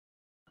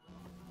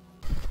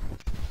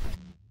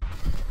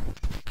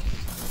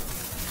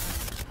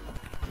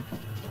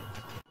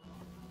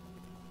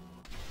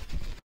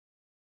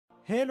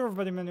Hello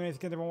everybody, my name is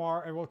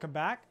Kendemar and welcome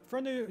back for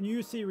a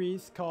new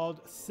series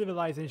called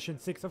Civilization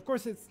 6. Of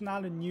course, it's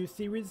not a new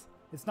series,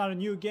 it's not a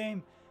new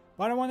game,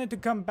 but I wanted to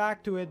come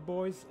back to it,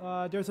 boys.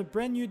 There's a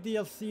brand new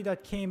DLC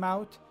that came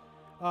out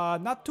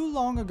not too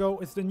long ago.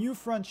 It's the new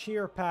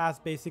Frontier Pass,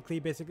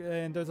 basically,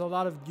 and there's a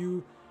lot of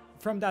new,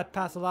 from that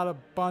pass, a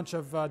bunch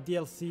of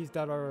DLCs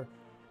that are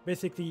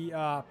basically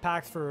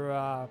packs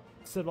for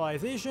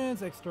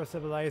civilizations, extra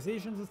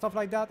civilizations and stuff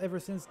like that ever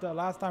since the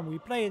last time we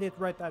played it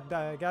right at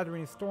the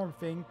Gathering Storm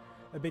thing,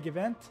 a big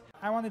event.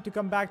 I wanted to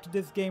come back to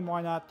this game,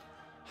 why not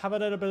have a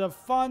little bit of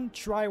fun,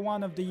 try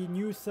one of the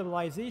new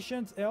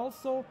civilizations, and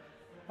also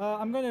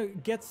I'm gonna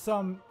get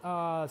some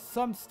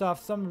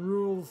stuff, some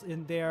rules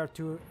in there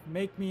to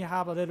make me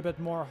have a little bit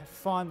more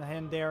fun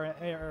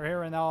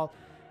here and all.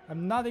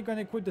 I'm not going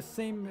to equip the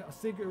same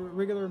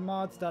regular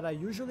mods that I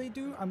usually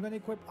do. I'm going to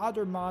equip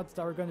other mods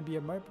that are going to be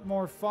a bit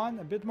more fun,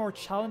 a bit more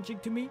challenging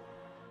to me.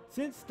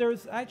 Since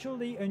there's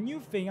actually a new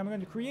thing, I'm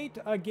going to create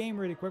a game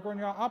really quick. We're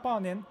going to hop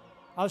on in.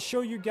 I'll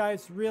show you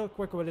guys real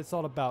quick what it's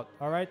all about,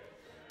 alright?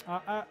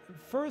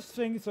 First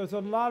thing, so there's a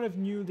lot of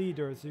new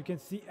leaders. You can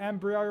see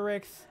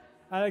Ambriorix,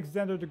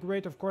 Alexander the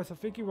Great, of course. I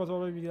think he was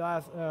already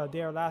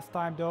there last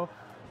time though.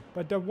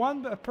 But the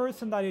one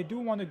person that I do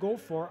want to go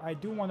for, I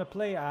do want to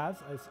play as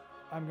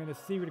I'm going to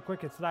see really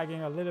quick, it's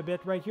lagging a little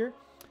bit right here.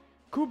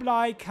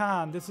 Kublai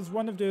Khan. This is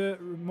one of the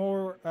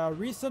more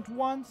recent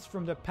ones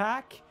from the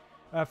pack,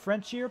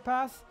 Frontier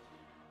Pass.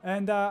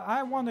 And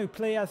I want to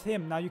play as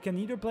him. Now you can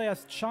either play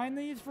as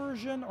Chinese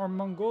version or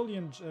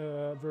Mongolian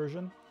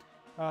version.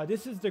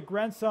 This is the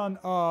grandson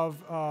of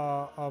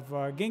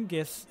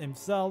Genghis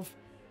himself.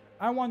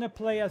 I want to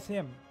play as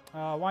him.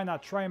 Why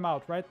not try him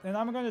out, right? And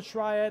I'm going to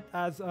try it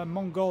as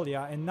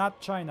Mongolia and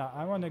not China.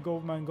 I want to go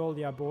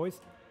Mongolia,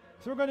 boys.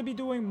 So we're going to be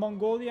doing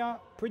Mongolia,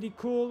 pretty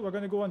cool. We're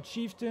going to go on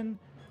Chieftain,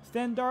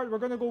 Standard. We're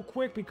going to go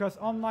quick because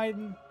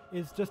online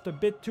is just a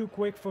bit too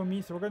quick for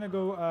me. So we're going to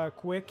go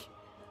quick.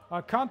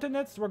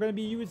 Continents, we're going to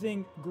be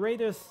using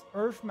Greatest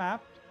Earth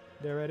Map.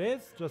 There it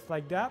is, just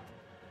like that.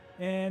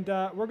 And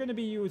we're going to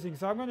be using,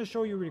 so I'm going to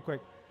show you really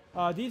quick.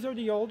 These are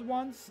the old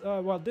ones.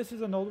 Well, this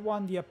is an old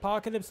one, the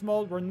Apocalypse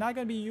mode. We're not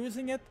going to be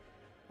using it.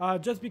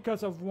 Just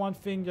because of one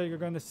thing that you're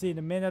going to see in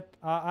a minute.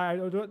 I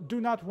do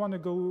not want to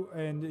go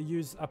and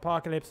use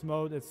Apocalypse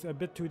mode. It's a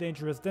bit too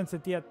dangerous.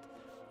 Density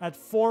at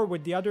 4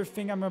 with the other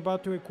thing I'm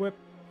about to equip.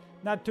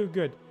 Not too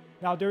good.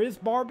 Now there is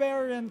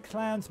Barbarian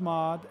Clans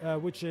mod,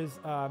 which is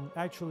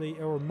actually,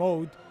 or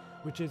mode,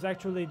 which is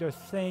actually the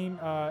same.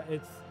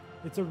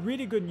 It's a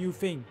really good new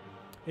thing.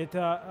 It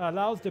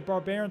allows the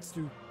barbarians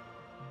to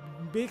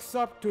mix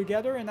up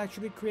together and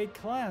actually create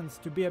clans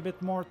to be a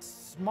bit more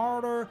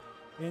smarter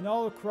and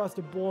all across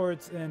the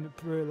boards and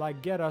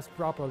like get us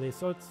properly.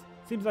 So it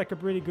seems like a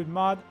pretty good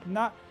mod.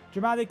 Not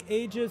Dramatic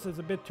Ages is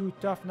a bit too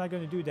tough, not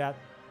going to do that.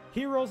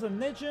 Heroes and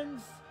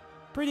Legends,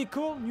 pretty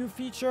cool, new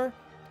feature.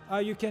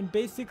 You can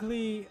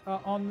basically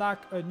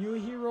unlock a new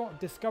hero,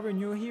 discover a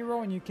new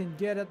hero, and you can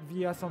get it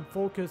via some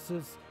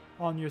focuses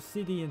on your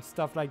city and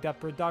stuff like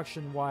that,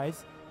 production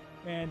wise.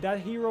 And that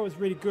hero is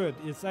really good.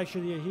 It's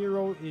actually a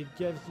hero, it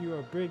gives you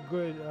a pretty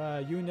good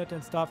unit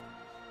and stuff.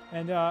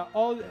 And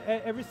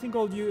every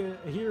single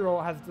hero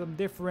has some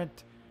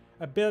different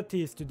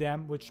abilities to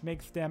them, which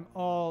makes them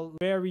all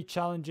very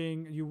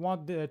challenging. You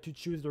want to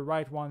choose the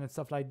right one and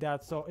stuff like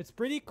that. So it's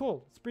pretty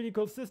cool. It's a pretty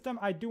cool system.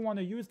 I do want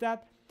to use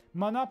that.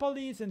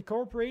 Monopolies and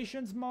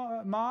Corporations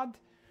mod.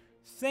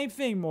 Same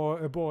thing,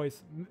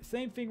 boys.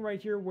 Same thing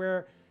right here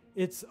where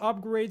it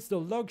upgrades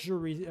the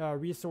luxury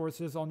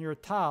resources on your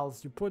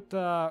tiles. You put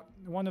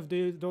one of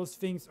those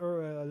things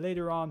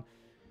later on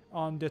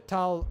the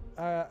tile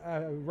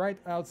right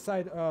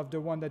outside of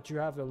the one that you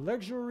have the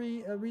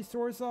luxury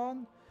resource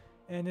on,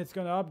 and it's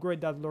gonna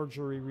upgrade that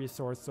luxury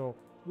resource. So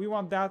we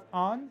want that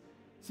on.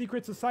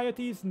 Secret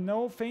societies,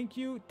 no thank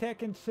you.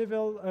 Tech and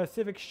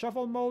civic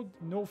shuffle mode,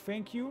 no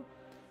thank you.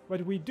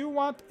 What we do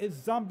want is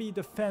zombie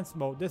defense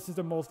mode. This is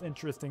the most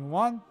interesting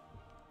one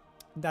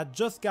that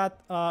just got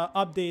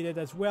updated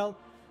as well.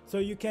 So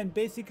you can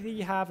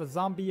basically have a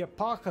zombie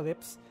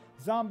apocalypse,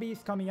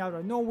 zombies coming out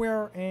of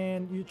nowhere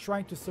and you're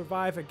trying to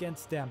survive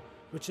against them,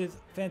 which is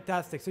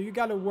fantastic. So you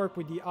got to work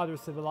with the other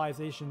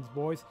civilizations,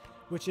 boys,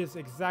 which is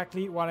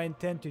exactly what I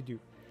intend to do.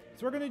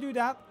 So we're going to do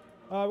that.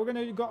 We're going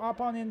to go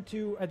up on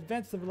into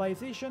advanced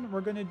civilization.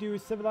 We're going to do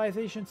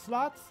civilization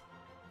slots.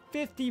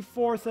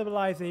 54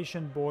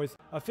 civilization, boys.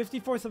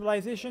 54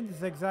 civilization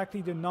is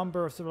exactly the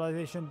number of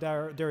civilization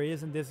there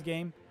is in this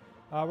game.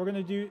 We're going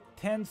to do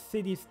 10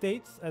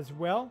 city-states as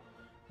well.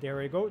 There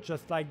we go,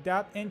 just like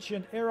that.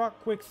 Ancient era,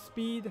 quick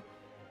speed.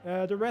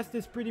 The rest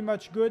is pretty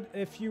much good.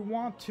 If you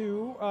want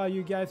to,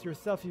 you guys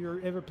yourself, if you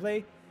ever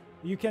play,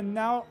 you can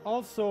now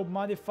also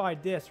modify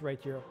this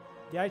right here.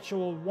 The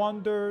actual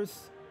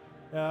wonders.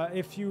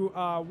 If you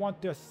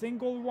want the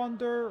single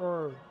wonder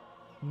or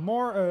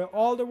more,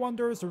 all the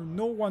wonders or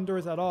no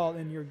wonders at all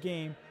in your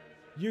game,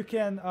 you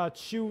can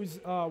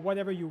choose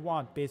whatever you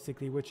want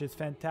basically, which is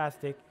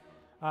fantastic.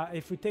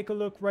 If we take a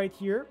look right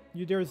here,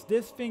 there's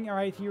this thing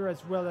right here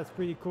as well that's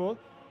pretty cool.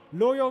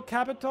 Loyal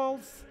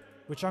capitals,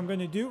 which I'm going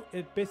to do.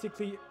 It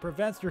basically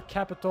prevents your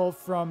capital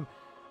from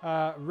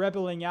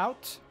rebelling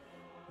out.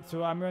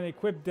 So I'm going to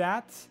equip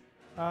that.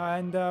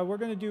 And we're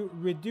going to do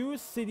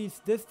reduce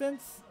city's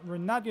distance. We're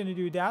not going to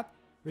do that.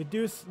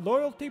 Reduce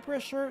loyalty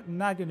pressure.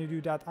 Not going to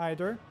do that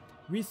either.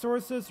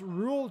 Resources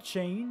rule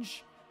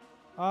change.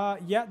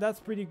 Yeah, that's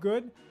pretty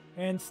good.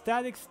 And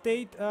static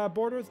state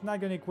borders.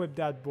 Not going to equip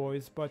that,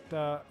 boys. But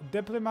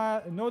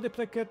no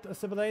duplicate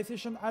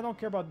civilization. I don't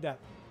care about that.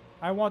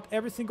 I want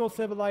every single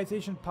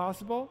civilization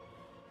possible.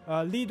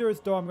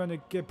 Leaders, though, I'm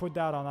going to put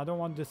that on. I don't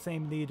want the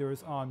same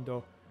leaders on,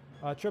 though.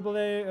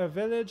 AAA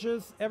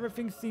villages.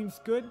 Everything seems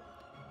good.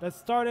 Let's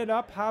start it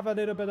up, have a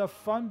little bit of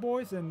fun,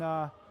 boys. And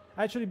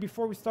actually,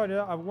 before we start it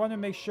up, I want to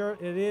make sure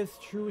it is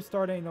true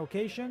starting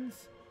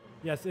locations.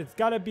 Yes, it's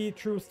got to be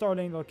true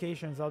starting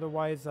locations.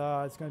 Otherwise,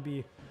 it's going to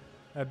be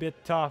a bit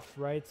tough,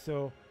 right?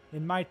 So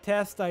in my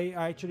test, I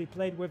actually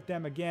played with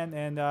them again,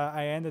 and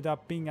I ended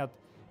up being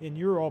in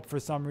Europe for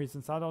some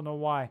reasons. I don't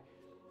know why.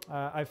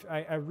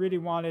 I really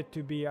want it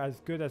to be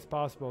as good as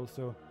possible.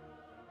 So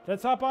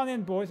let's hop on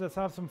in, boys. Let's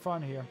have some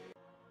fun here.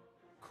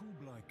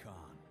 Kublai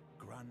Khan,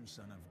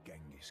 grandson of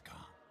Genghis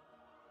Khan.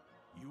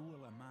 You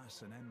will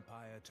amass an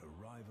empire to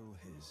rival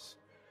his.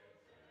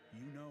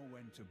 You know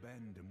when to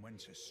bend and when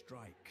to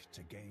strike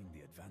to gain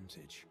the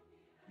advantage.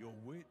 Your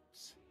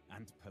wits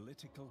and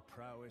political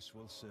prowess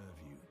will serve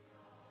you,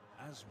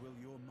 as will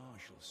your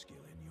martial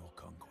skill in your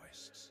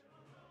conquests.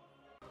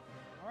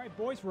 Alright,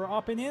 boys, we're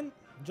hopping in.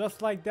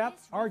 Just like that.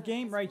 Our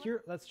game right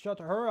here. Let's shut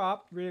her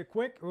up really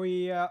quick.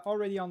 We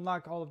already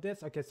unlocked all of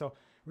this. Okay, so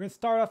we're going to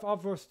start off,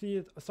 obviously,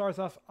 it starts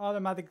off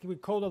automatically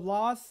with Code of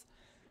Laws.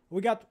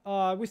 We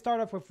start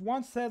off with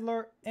one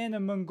settler and a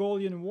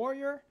Mongolian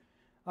warrior.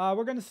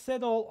 We're going to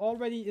settle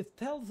already. It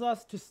tells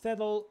us to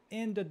settle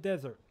in the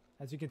desert,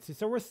 as you can see.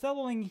 So we're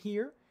settling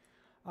here.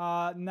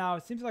 Now,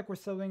 it seems like we're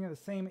settling in the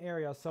same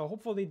area. So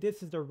hopefully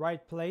this is the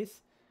right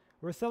place.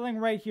 We're settling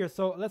right here.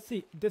 So let's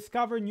see.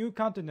 Discover new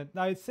continent.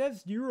 Now, it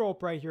says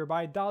Europe right here, but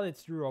I doubt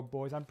it's Europe,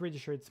 boys. I'm pretty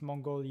sure it's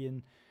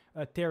Mongolian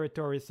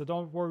territory. So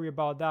don't worry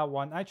about that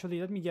one. Actually,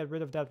 let me get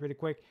rid of that really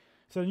quick.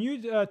 So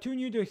two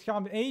new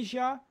discover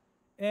Asia.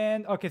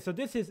 And, okay, so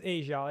this is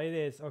Asia. It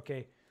is.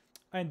 Okay.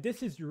 And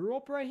this is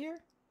Europe right here.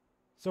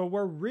 So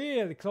we're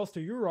really close to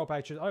Europe,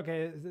 actually.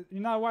 Okay, you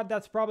know what?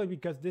 That's probably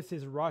because this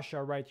is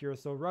Russia right here.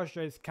 So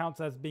Russia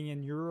counts as being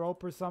in Europe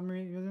for some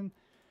reason.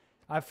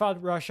 I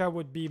thought Russia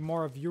would be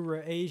more of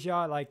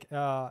Eurasia, like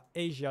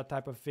Asia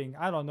type of thing.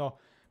 I don't know.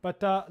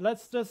 But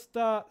let's just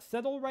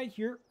settle right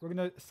here. We're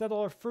going to settle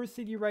our first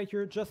city right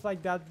here, just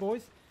like that,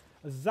 boys.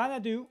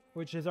 Xanadu,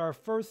 which is our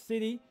first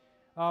city.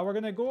 We're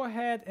going to go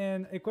ahead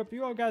and equip.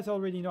 You all guys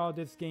already know how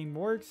this game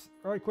works.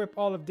 Or equip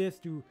all of this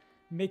to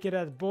make it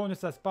as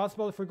bonus as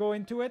possible if we go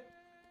into it.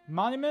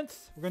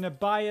 Monuments, we're going to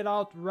buy it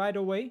out right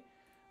away.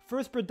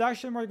 First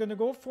production we're going to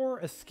go for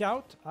a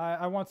scout.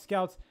 I want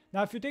scouts.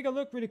 Now if you take a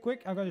look really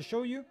quick, I'm going to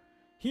show you.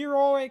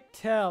 Heroic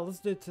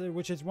Tells,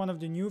 which is one of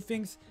the new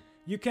things.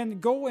 You can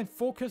go and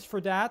focus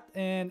for that,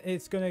 and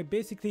it's going to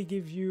basically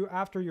give you,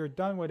 after you're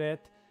done with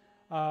it,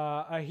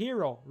 a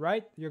hero,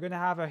 right? You're going to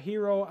have a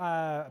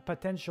hero,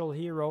 potential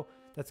hero,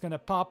 that's going to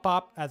pop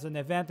up as an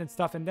event and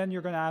stuff, and then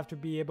you're going to have to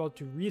be able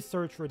to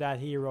research for that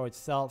hero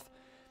itself.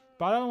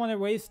 But I don't want to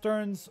waste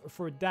turns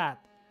for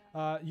that.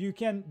 You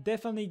can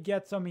definitely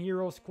get some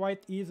heroes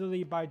quite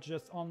easily by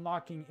just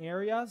unlocking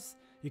areas.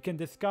 You can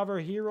discover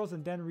heroes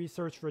and then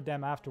research for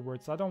them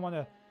afterwards. So I don't want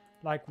to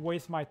like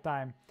waste my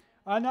time.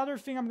 Another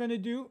thing I'm going to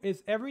do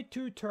is every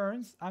 2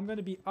 turns, I'm going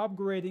to be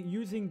upgrading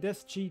using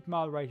this cheat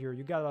mod right here.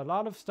 You got a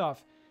lot of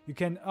stuff. You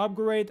can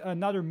upgrade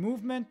another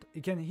movement.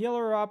 You can heal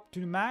her up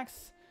to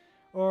max.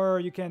 Or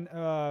you can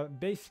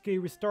basically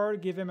restore,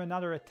 give him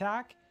another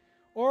attack.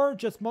 Or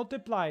just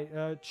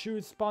multiply.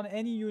 Choose spawn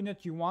any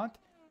unit you want.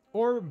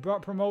 Or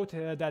promote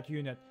that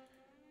unit.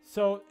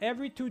 So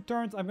every 2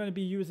 turns I'm going to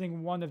be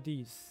using one of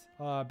these.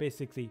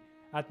 Basically.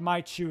 At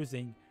my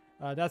choosing.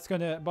 That's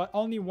going to... But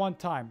only one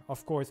time,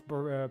 of course,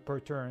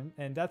 per turn.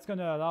 And that's going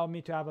to allow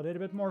me to have a little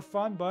bit more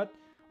fun. But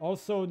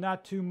also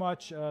not too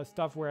much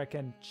stuff where I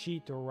can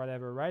cheat or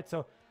whatever, right?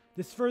 So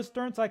this first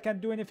turn, so I can't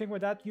do anything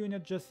with that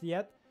unit just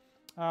yet.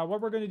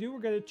 What we're going to do, we're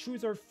going to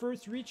choose our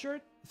first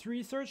research.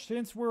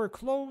 Since we're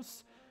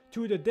close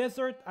to the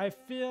desert, I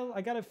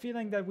got a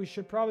feeling that we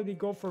should probably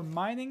go for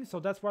mining. So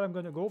that's what I'm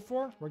going to go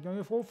for. We're going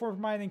to go for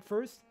mining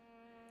first.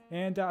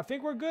 And I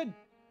think we're good.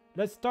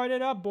 Let's start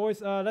it up,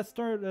 boys. Let's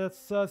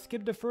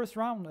skip the first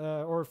round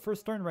or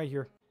first turn right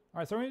here. All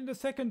right, so in the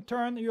second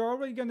turn, you're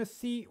already going to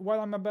see what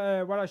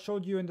I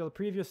showed you in the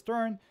previous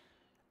turn.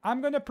 I'm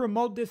going to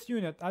promote this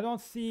unit. I don't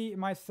see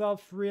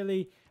myself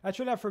really...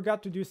 Actually, I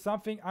forgot to do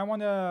something. I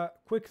want to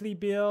quickly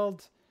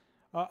build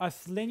a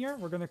slinger.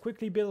 We're going to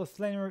quickly build a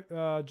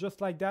slinger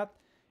just like that.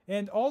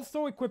 And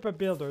also equip a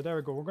builder. There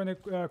we go. We're going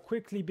to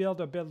quickly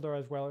build a builder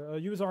as well.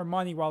 Use our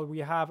money while we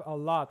have a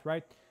lot,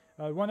 right?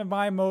 One of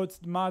my mods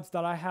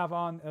that I have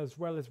on as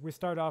well is we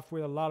start off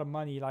with a lot of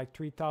money, like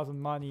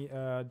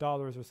 3,000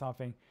 dollars or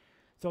something.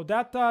 So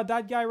that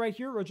guy right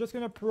here, we're just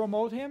going to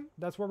promote him.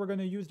 That's what we're going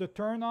to use the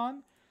turn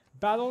on.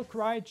 Battle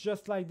cry,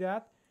 just like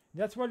that.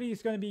 That's what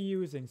he's going to be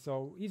using.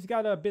 So he's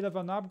got a bit of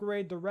an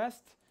upgrade. The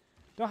rest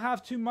don't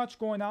have too much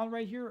going on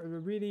right here.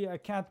 Really, I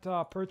can't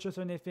purchase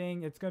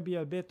anything. It's going to be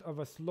a bit of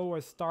a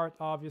slower start,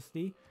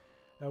 obviously.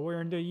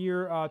 We're in the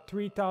year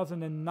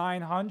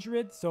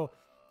 3,900. So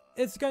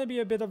it's going to be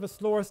a bit of a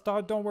slower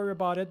start. Don't worry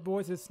about it,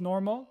 boys. It's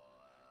normal.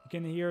 You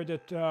can hear the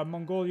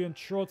Mongolian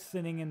throat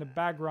singing in the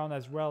background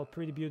as well.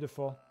 Pretty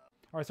beautiful.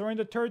 All right, so we're in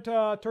the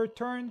third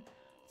turn.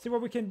 See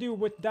what we can do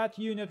with that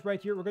unit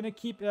right here. We're gonna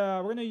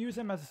we're gonna use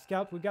him as a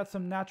scout. We got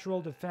some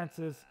natural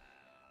defenses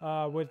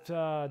with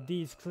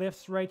these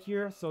cliffs right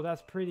here, so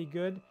that's pretty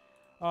good.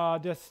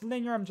 The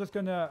slinger, I'm just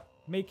gonna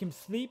make him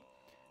sleep.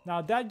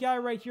 Now that guy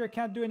right here, I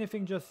can't do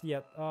anything just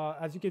yet.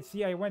 As you can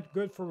see, I went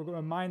good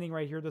for mining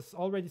right here. There's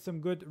already some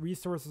good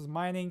resources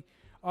mining.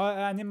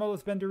 Animal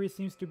husbandry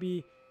seems to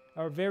be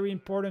a very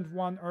important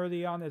one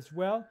early on as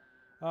well.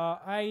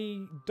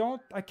 I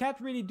can't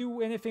really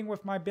do anything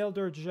with my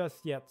builder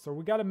just yet. So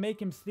we got to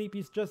make him sleep.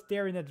 He's just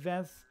there in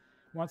advance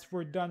once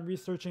we're done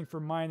researching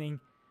for mining.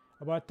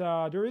 But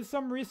there is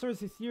some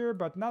resources here,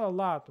 but not a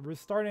lot. We're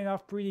starting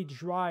off pretty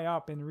dry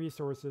up in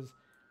resources.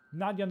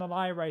 Not gonna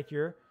lie right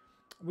here.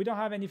 We don't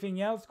have anything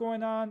else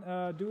going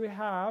on. Do we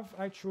have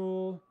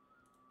actual...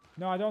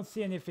 No, I don't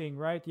see anything,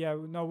 right? Yeah,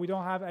 no, we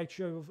don't have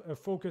actual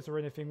focus or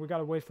anything. We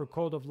gotta wait for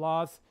Code of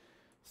Laws.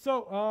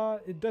 So,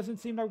 it doesn't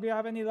seem like we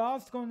have any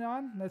laws going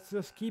on. Let's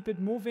just keep it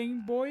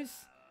moving,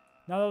 boys.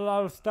 Not a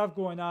lot of stuff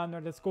going on.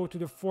 Let's go to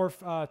the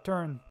fourth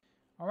turn.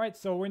 Alright,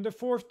 so we're in the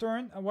fourth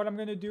turn. And what I'm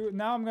going to do,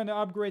 now I'm going to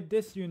upgrade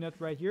this unit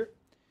right here.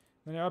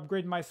 I'm going to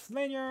upgrade my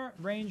Slinger,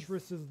 range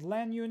versus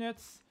land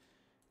units.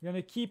 I'm going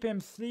to keep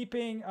him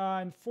sleeping.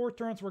 In 4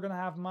 turns, we're going to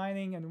have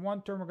mining. And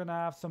 1 turn, we're going to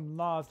have some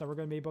laws that we're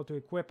going to be able to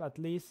equip at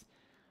least.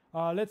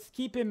 Let's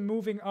keep him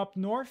moving up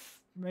north.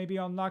 Maybe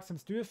unlock some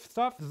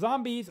stuff.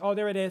 Zombies. Oh,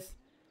 there it is.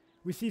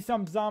 We see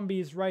some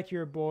zombies right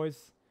here,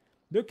 boys.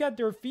 Look at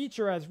their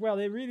feature as well.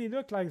 They really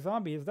look like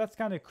zombies. That's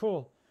kind of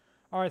cool.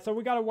 Alright, so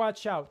we gotta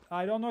watch out.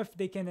 I don't know if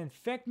they can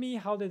infect me.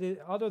 How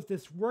does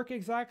this work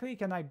exactly?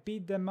 Can I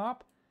beat them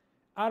up?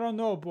 I don't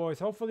know, boys.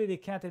 Hopefully they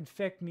can't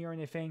infect me or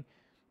anything.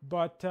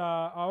 But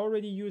I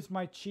already used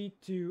my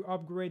cheat to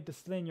upgrade the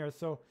Slinger.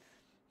 So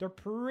they're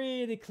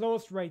pretty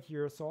close right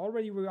here. So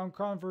already we're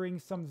uncovering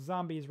some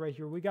zombies right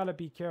here. We gotta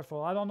be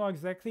careful. I don't know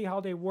exactly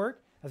how they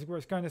work. As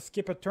we're going to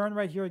skip a turn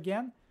right here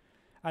again.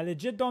 I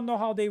legit don't know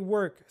how they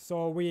work,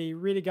 so we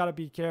really gotta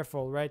be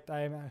careful, right?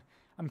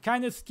 I'm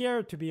kind of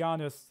scared, to be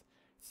honest.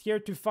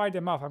 Scared to fight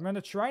them off. I'm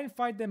gonna try and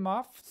fight them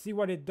off, see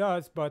what it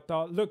does, but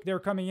look, they're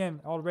coming in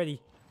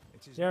already.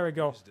 There we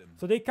go.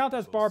 So they count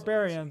as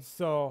barbarians,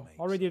 so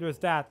already there's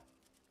that.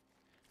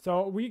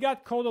 So we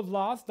got Code of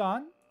Laws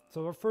done.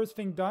 So the first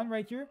thing done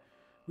right here.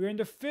 We're in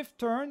the 5th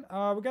turn.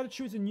 We gotta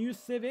choose a new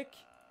civic,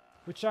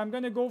 which I'm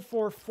gonna go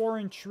for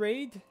foreign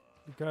trade,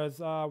 because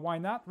why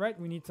not, right?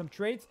 We need some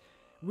trades.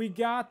 We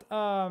got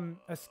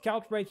a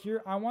scout right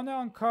here. I want to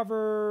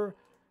uncover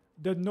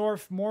the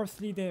north more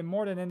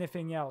than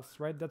anything else,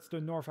 right? That's the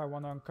north I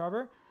want to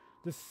uncover.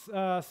 This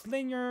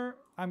Slinger,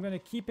 I'm going to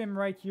keep him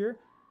right here.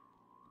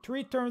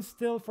 3 turns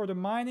still for the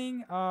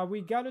mining.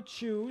 We got to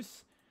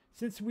choose,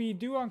 since we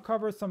do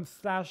uncover some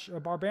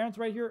barbarians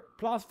right here,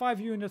 +5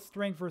 unit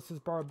strength versus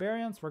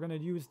barbarians. We're going to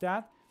use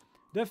that.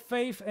 The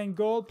faith and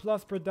gold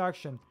plus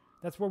production.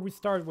 That's what we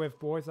start with,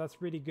 boys.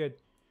 That's really good.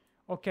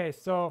 Okay,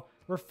 so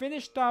we're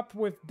finished up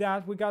with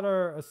that. We got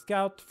a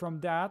scout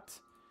from that.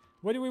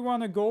 What do we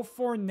want to go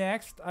for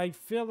next? I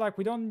feel like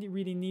we don't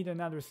really need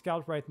another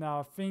scout right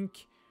now. I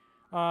think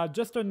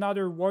just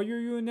another warrior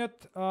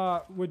unit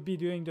would be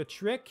doing the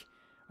trick.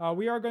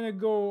 We are going to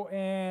go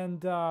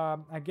and,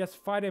 I guess,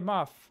 fight him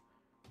off.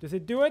 Does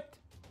it do it?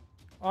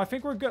 Oh, I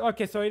think we're good.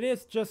 Okay, so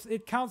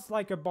it counts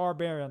like a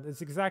barbarian.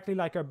 It's exactly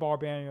like a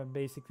barbarian,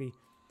 basically.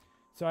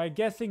 So I'm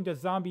guessing the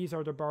zombies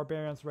are the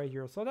barbarians right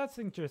here. So that's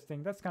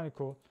interesting. That's kind of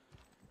cool.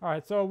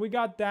 Alright, so we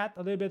got that.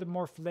 A little bit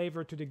more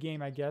flavor to the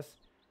game, I guess.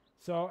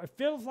 So it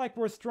feels like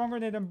we're stronger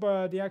than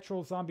the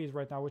actual zombies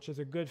right now, which is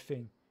a good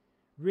thing.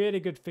 Really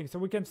good thing. So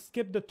we can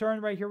skip the turn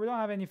right here. We don't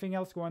have anything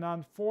else going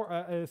on.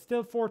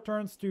 Still 4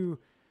 turns to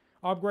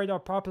upgrade our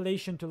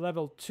population to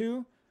level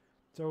 2.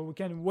 So we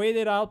can wait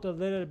it out a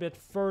little bit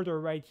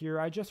further right here.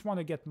 I just want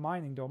to get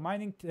mining, though.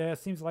 Mining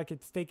seems like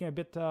it's taking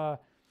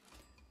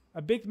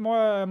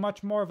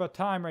much more of a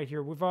time right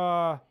here.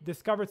 We've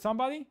discovered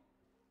somebody.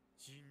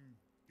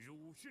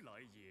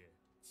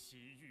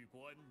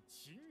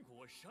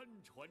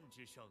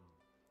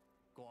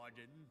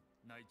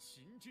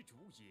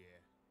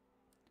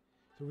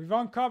 So we've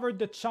uncovered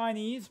the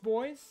Chinese,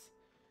 boys.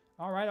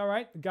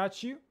 Alright,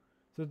 got you.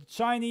 So the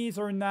Chinese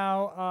are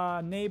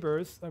now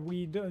neighbors.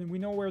 We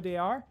know where they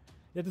are.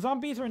 Yeah, the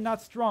zombies are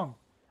not strong.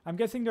 I'm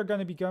guessing they're going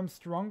to become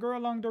stronger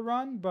along the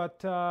run,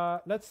 but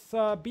let's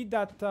beat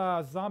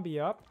that zombie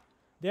up.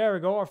 There we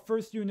go, our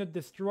first unit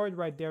destroyed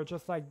right there,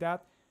 just like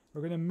that.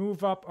 We're going to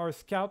move up our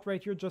scout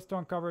right here just to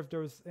uncover if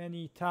there's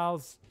any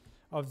tiles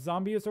of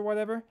zombies or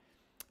whatever.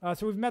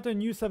 So we've met a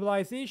new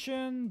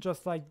civilization,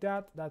 just like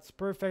that. That's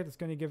perfect. It's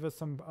going to give us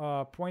some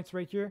points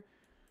right here.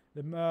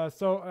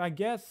 So I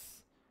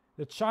guess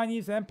The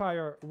Chinese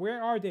Empire.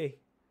 Where are they?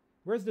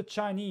 Where's the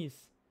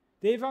Chinese?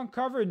 They've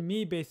uncovered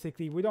me,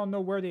 basically. We don't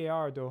know where they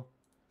are, though.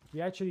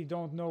 We actually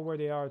don't know where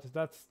they are. So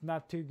that's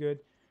not too good.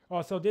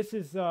 Oh, so this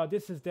is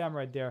them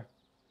right there.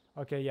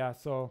 Okay, yeah.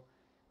 So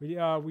they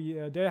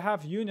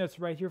have units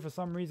right here for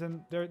some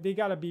reason. They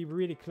gotta be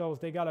really close.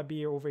 They gotta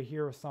be over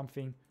here or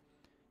something.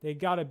 They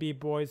gotta be,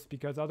 boys,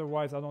 because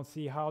otherwise I don't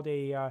see how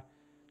they're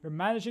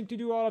managing to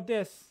do all of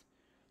this.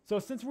 So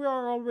since we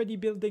are already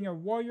building a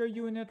warrior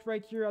unit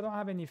right here, I don't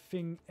have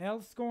anything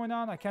else going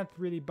on. I can't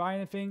really buy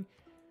anything.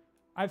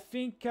 I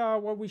think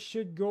what we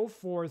should go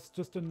for is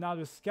just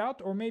another scout,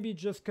 or maybe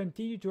just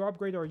continue to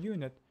upgrade our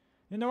unit.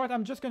 You know what?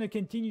 I'm just going to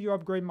continue to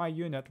upgrade my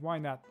unit. Why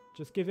not?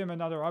 Just give him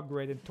another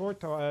upgrade. And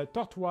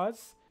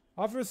Tortoise.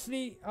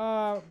 Obviously,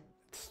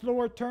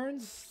 slower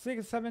turns. 6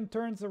 or 7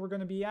 turns that we're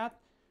going to be at.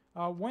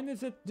 When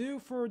is it due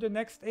for the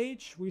next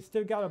age? We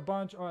still got a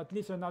bunch, or at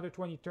least another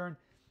 20 turn.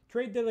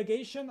 Trade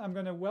delegation. I'm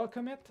going to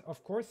welcome it.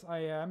 Of course, I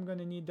am going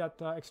to need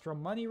that extra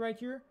money right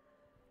here.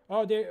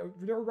 Oh, they're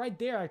right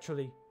there,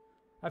 actually.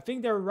 I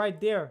think they're right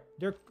there.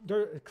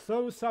 They're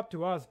close up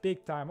to us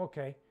big time.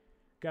 Okay,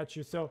 got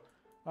you. So,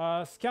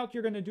 Scout,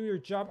 you're gonna do your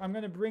job. I'm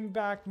gonna bring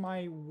back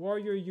my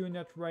warrior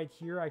unit right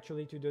here,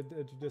 actually, to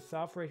the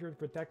south right here to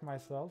protect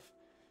myself.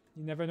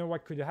 You never know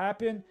what could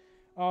happen.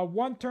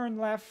 1 turn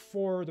left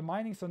for the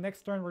mining. So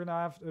next turn we're gonna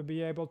have to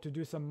be able to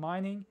do some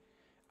mining.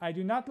 I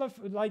do not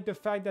like the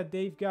fact that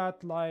they've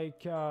got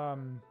like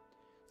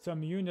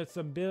some units,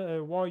 some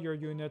warrior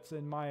units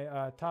in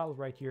my tile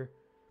right here.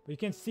 But you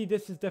can see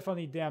this is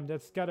definitely them.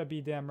 That's gotta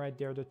be them right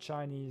there, the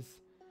Chinese.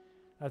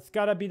 That's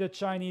gotta be the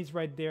Chinese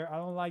right there. I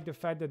don't like the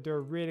fact that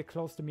they're really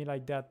close to me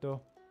like that,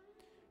 though.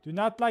 Do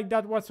not like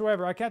that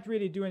whatsoever. I can't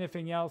really do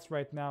anything else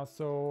right now,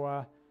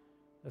 so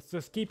let's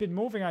just keep it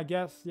moving, I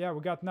guess. Yeah, we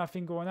got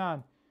nothing going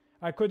on.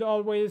 I could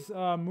always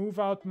move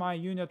out my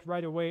unit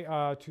right away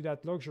to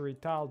that luxury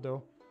tile,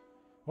 though.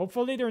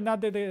 Hopefully they're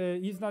not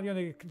he's not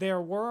gonna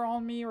declare war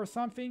on me or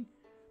something.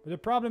 But the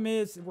problem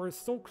is we're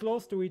so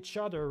close to each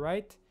other,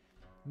 right?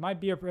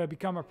 Might be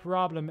become a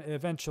problem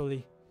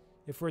eventually.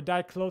 If we're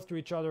that close to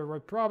each other,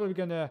 we're probably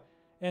gonna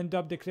end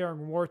up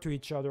declaring war to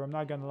each other. I'm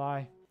not gonna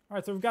lie. All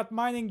right, so we've got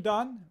mining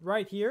done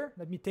right here.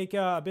 Let me take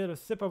a bit of a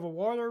sip of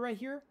water right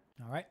here.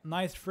 All right,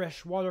 nice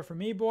fresh water for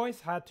me,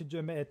 boys. Had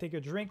to take a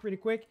drink really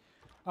quick.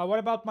 What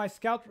about my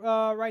scout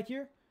right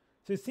here?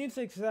 So it seems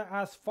like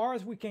as far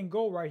as we can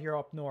go right here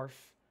up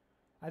north.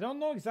 I don't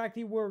know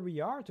exactly where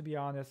we are, to be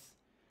honest.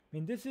 I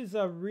mean, this is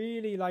a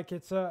really, like,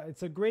 it's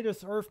a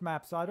greatest Earth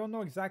map, so I don't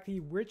know exactly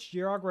which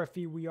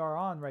geography we are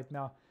on right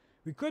now.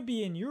 We could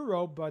be in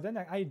Europe, but then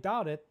I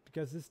doubt it,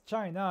 because it's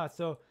China,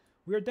 so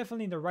we're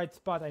definitely in the right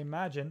spot, I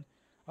imagine.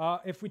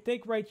 If we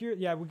take right here,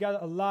 yeah, we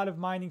got a lot of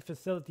mining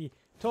facility.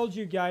 Told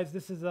you guys,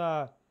 this is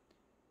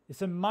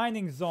it's a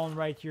mining zone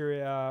right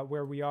here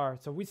where we are.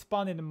 So we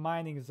spawned in the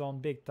mining zone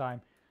big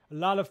time. A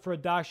lot of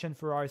production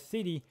for our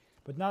city,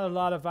 but not a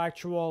lot of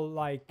actual,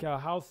 like,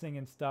 housing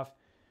and stuff.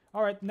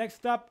 All right,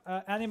 next up,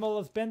 animal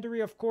husbandry,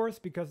 of course,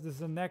 because this is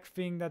the next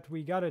thing that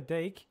we gotta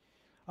take.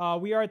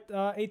 We are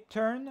at 8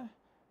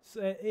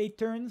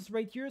 turns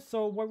right here.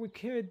 So what we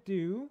could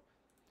do,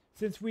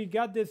 since we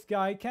got this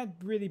guy, can't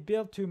really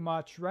build too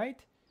much, right?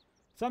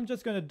 So I'm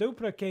just gonna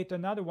duplicate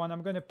another one.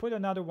 I'm gonna put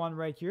another one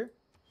right here.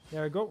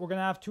 There we go. We're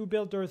gonna have 2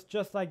 builders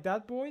just like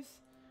that, boys.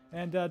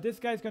 And this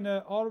guy's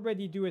gonna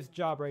already do his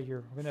job right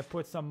here. We're gonna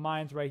put some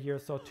mines right here.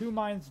 So 2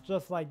 mines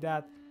just like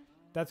that.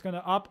 That's going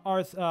to up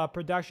our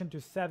production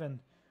to 7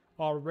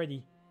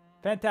 already.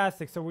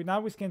 Fantastic. So now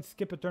we can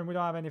skip a turn. We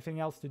don't have anything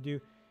else to do.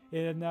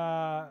 In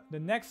the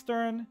next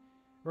turn,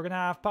 we're going to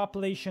have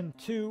population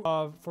 2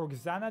 for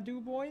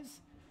Xanadu,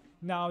 boys.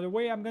 Now, the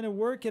way I'm going to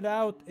work it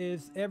out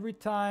is every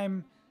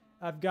time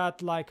I've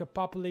got like a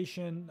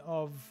population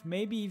of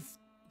maybe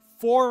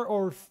 4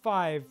 or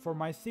 5 for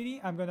my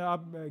city, I'm going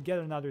to get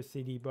another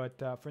city.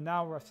 But for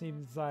now, it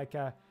seems like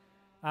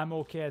I'm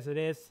okay as it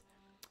is.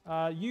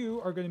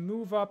 You are going to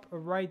move up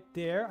right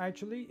there,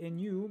 actually,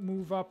 and you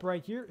move up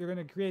right here. You're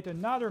going to create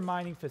another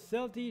mining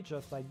facility,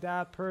 just like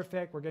that.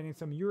 Perfect. We're getting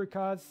some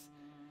Eureka's.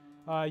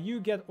 You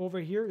get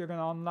over here. You're going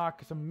to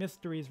unlock some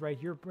mysteries right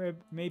here.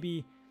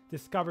 Maybe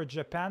discover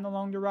Japan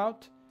along the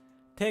route.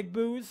 Tech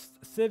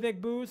boost,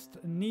 civic boost,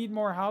 need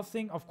more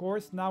housing. Of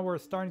course, now we're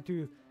starting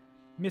to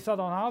miss out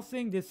on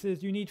housing.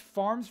 You need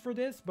farms for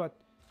this, but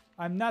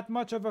I'm not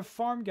much of a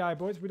farm guy,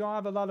 boys. We don't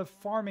have a lot of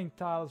farming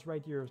tiles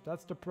right here.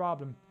 That's the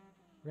problem.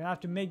 We're gonna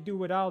have to make do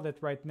without it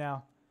right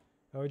now.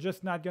 We're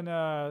just not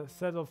gonna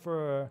settle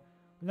for...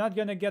 we're not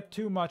gonna get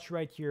too much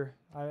right here.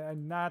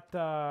 It's not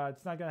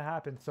gonna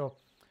happen. So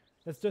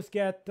let's just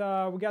get...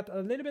 we got a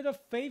little bit of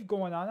faith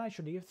going on,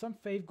 actually. Some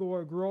faith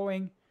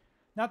growing.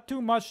 Not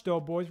too much, though,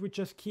 boys. We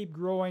just keep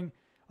growing.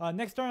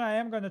 Next turn, I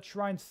am gonna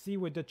try and see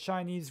with the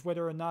Chinese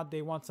whether or not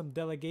they want some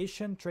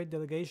delegation, trade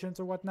delegations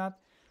or whatnot.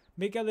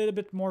 Make a little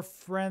bit more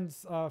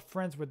friends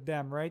with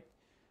them, right?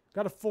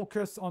 Got to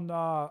focus on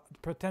the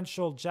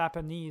potential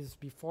Japanese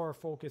before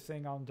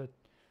focusing on the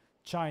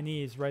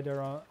Chinese right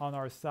there on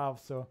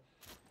ourselves. So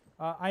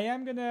I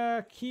am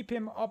gonna keep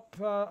him up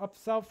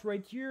south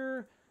right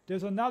here.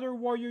 There's another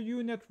warrior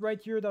unit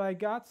right here that I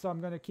got, so I'm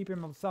gonna keep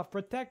him up south.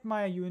 Protect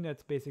my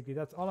units, basically.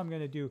 That's all I'm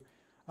gonna do.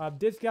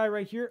 This guy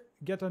right here,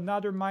 get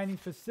another mining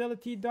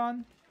facility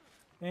done.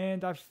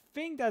 And I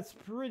think that's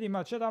pretty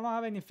much it. I don't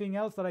have anything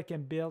else that I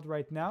can build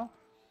right now.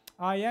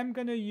 I am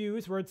gonna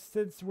use,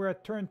 since we're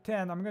at turn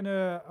 10, I'm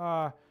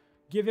gonna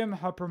give him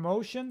a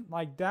promotion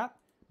like that.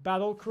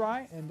 Battle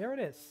cry, and there it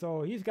is.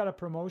 So he's got a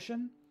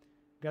promotion.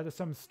 Got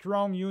some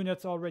strong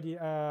units already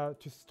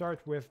to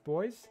start with,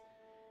 boys.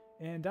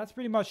 And that's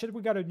pretty much it.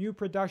 We got a new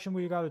production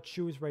we got to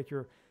choose right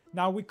here.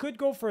 Now, we could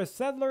go for a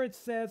settler, it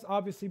says,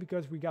 obviously,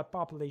 because we got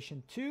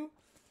population 2.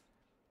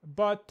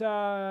 But,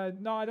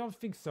 no, I don't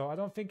think so. I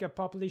don't think a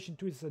population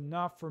 2 is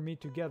enough for me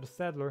to get a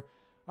settler.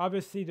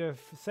 Obviously, the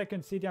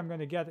second city I'm going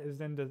to get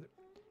is in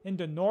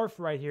the north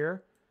right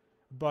here.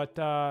 But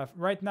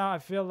right now, I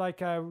feel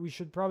like we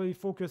should probably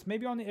focus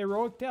maybe on the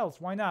heroic tales.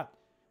 Why not?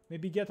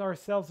 Maybe get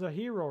ourselves a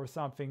hero or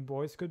something,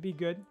 boys. Could be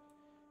good.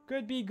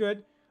 Could be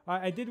good.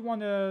 I did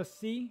want to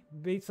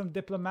make some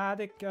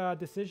diplomatic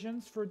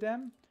decisions for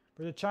them,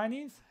 for the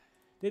Chinese.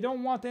 They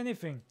don't want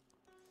anything.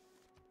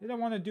 They don't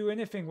want to do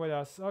anything with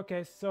us.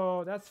 Okay,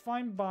 so that's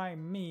fine by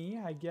me,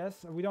 I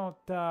guess. We don't.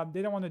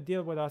 They don't want to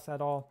deal with us at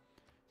all.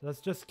 So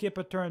let's just skip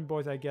a turn,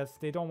 boys. I guess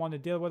they don't want to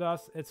deal with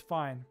us. It's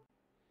fine.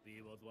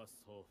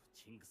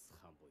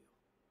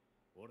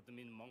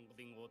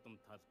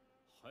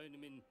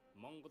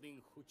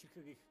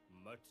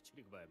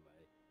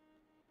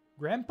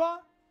 Grandpa?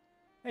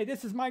 Hey,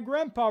 this is my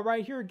grandpa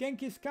right here,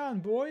 Genghis Khan,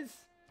 boys.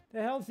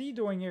 The hell's he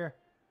doing here?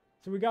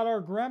 So we got our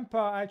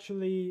grandpa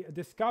actually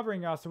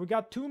discovering us. So we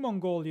got two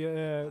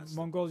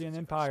Mongolian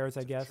empires,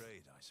 I guess.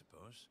 Trade, I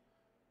suppose.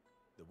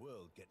 The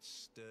world gets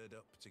stirred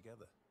up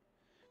together.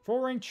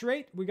 Foreign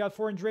trade. We got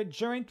foreign trade.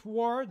 Joint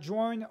war.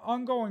 Join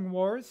ongoing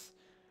wars.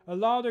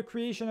 Allow the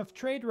creation of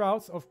trade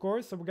routes, of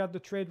course. So we got the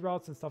trade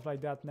routes and stuff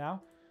like that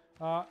now.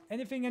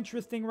 Anything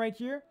interesting right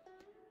here?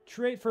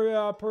 Trade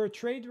for per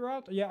trade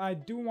route? Yeah, I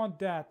do want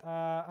that.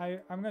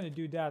 I'm gonna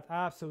do that.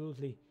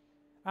 Absolutely.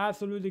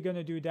 Absolutely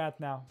gonna do that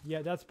now.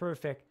 Yeah, that's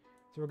perfect.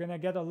 So we're gonna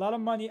get a lot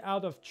of money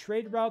out of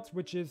trade routes,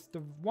 which is the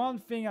one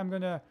thing I'm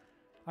gonna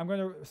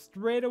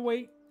straight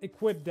away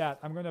equip that.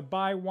 I'm gonna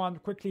buy one,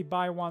 quickly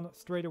buy one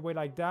straight away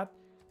like that.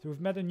 So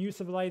we've met a new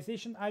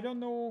civilization. I don't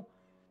know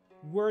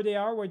where they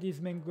are, where these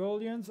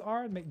Mongolians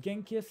are.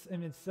 Genghis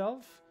in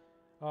itself.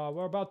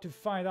 We're about to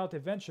find out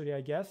eventually,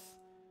 I guess.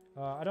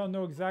 I don't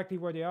know exactly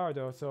where they are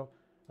though, so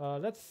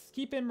let's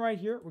keep him right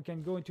here. We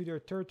can go into their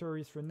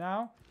territories for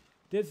now.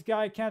 This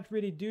guy can't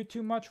really do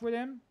too much with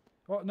him.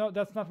 Oh, no,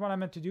 that's not what I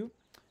meant to do.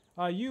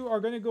 You are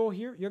going to go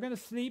here. You're going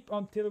to sleep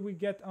until we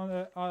get on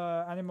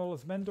animal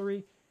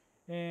husbandry.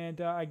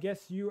 And I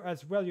guess you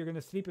as well, you're going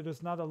to sleep.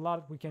 There's not a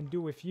lot we can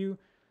do with you.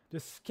 The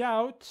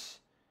scout.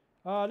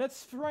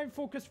 Let's try and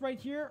focus right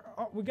here.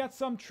 Oh, we got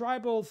some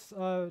tribal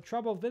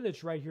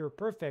village right here.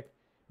 Perfect.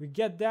 We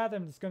get that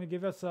and it's going to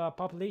give us a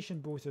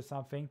population boost or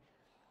something.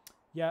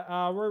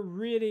 Yeah, we're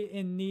really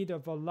in need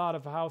of a lot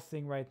of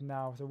housing right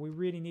now. So we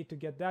really need to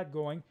get that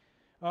going.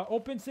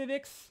 Open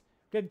civics.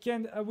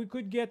 We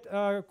could get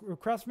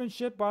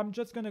craftsmanship, but I'm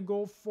just going to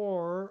go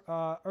for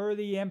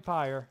early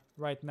empire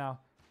right now.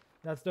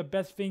 That's the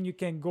best thing you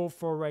can go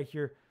for right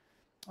here.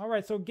 All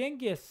right, so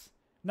Genghis.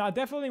 Now, I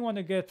definitely want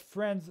to get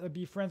friends,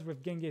 be friends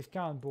with Genghis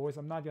Khan, boys.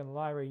 I'm not going to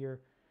lie right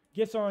here.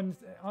 Gifts are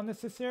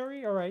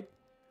unnecessary? All right.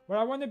 Well,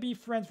 I want to be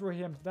friends with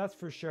him, that's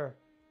for sure.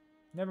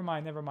 Never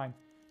mind, never mind.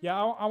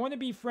 Yeah, I want to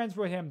be friends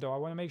with him, though. I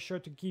want to make sure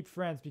to keep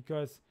friends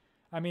because,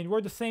 I mean, we're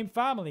the same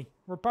family.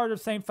 We're part of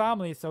the same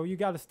family, so you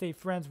got to stay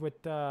friends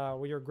with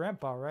your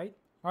grandpa, right?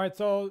 All right,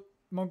 so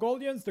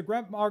Mongolians,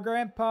 our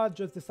grandpa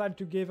just decided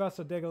to give us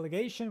a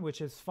delegation, which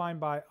is fine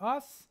by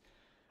us.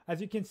 As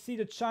you can see,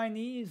 the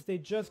Chinese, they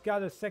just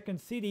got a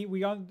second city.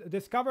 We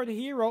discovered a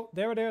hero.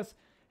 There it is.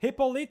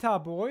 Hippolyta,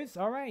 boys.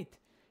 All right.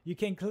 You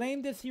can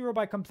claim this hero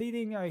by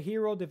completing a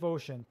hero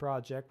devotion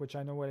project, which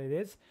I know what it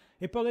is.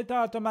 Hippolyta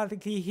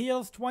automatically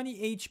heals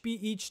 20 HP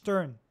each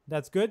turn.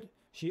 That's good.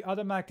 She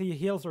automatically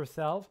heals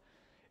herself.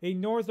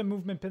 Ignores the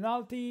movement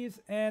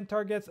penalties and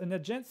targets an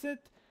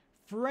adjacent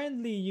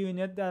friendly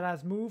unit that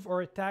has moved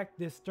or attacked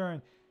this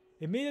turn.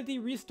 Immediately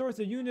restores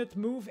the unit's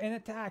move and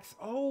attacks.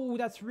 Oh,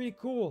 that's really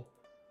cool.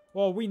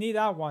 Well, we need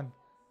that one.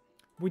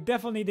 We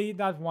definitely need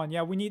that one.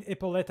 Yeah, we need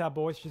Hippolyta,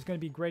 boys. She's going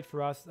to be great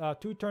for us.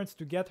 2 turns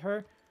to get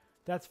her.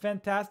 That's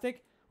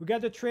fantastic. We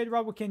got the trade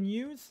route we can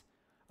use.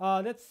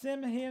 Let's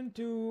send him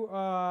to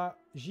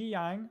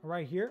Jiang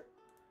right here.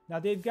 Now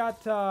they've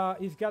got,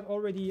 he's got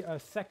already a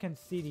second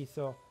city.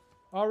 So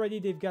already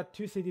they've got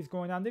 2 cities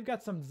going on. They've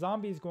got some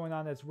zombies going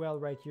on as well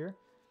right here.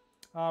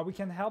 We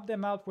can help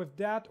them out with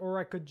that, or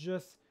I could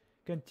just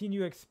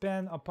continue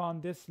expand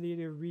upon this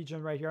little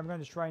region right here. I'm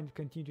going to try and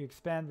continue to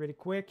expand really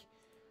quick.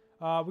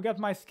 We got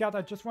my scout.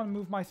 I just want to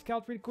move my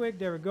scout really quick.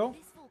 There we go.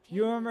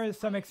 You remember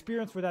some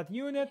experience for that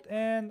unit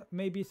and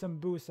maybe some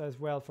boosts as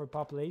well for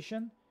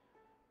population.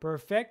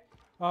 Perfect.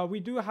 We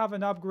do have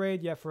an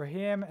upgrade, yeah, for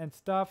him and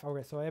stuff.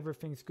 Okay, so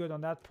everything's good on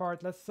that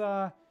part. Let's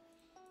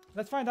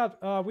Let's find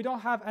out. We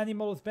don't have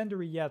animal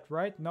husbandry yet,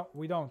 right? No,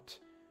 we don't.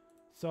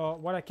 So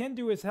what I can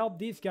do is help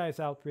these guys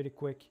out really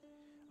quick.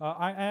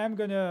 I am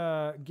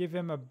gonna give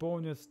him a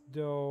bonus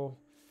though.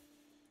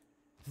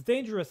 It's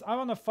dangerous. I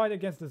want to fight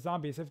against the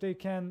zombies. If they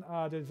can,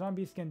 the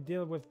zombies can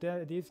deal with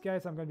these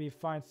guys, I'm gonna be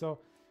fine. So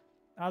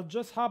I'll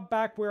just hop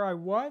back where I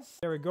was.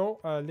 There we go.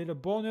 A little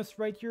bonus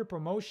right here.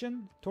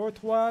 Promotion.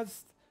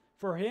 Tortoise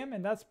for him.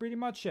 And that's pretty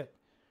much it.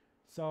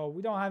 So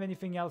we don't have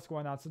anything else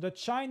going on. So the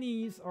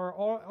Chinese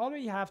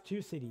already have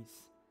 2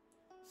 cities.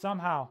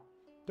 Somehow.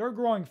 They're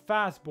growing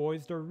fast,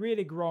 boys. They're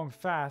really growing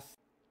fast.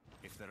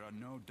 If there are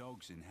no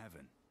dogs in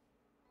heaven,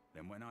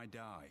 then when I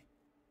die,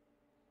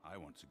 I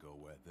want to go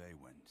where they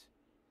went.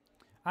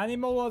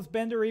 Animal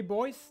husbandry,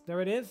 boys.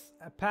 There it is.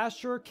 A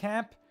pasture,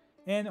 camp,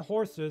 and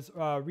horses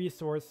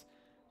resource.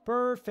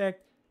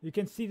 Perfect. You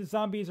can see the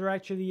zombies are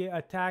actually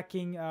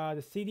attacking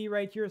the city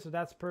right here. So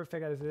that's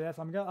perfect as it is.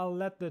 I'll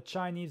let the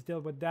Chinese deal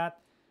with that.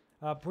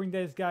 Bring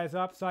these guys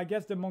up. So I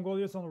guess the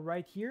Mongolians on the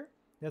right here.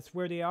 That's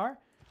where they are.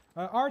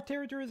 Our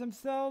territories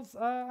themselves,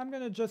 I'm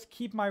going to just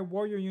keep my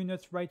warrior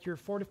units right here.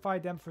 Fortify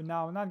them for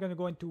now. I'm not going to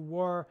go into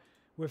war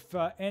with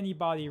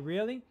anybody,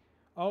 really.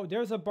 Oh,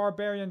 there's a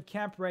barbarian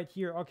camp right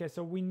here. Okay,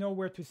 so we know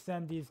where to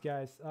send these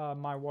guys,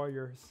 my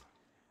warriors.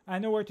 I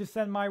know where to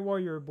send my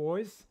warrior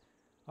boys.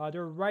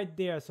 They're right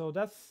there. So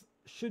that's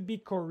should be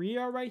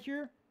Korea right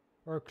here.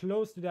 Or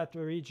close to that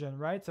region,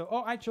 right? So,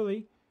 oh,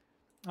 actually,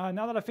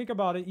 now that I think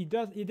about it, he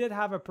did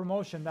have a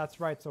promotion. That's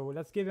right. So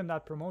let's give him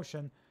that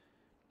promotion.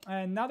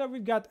 And now that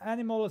we've got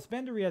animal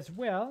husbandry as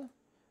well,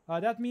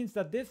 that means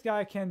that this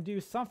guy can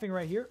do something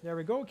right here. There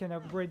we go. Can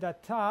upgrade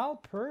that tile.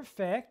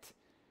 Perfect.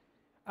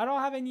 I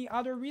don't have any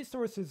other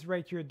resources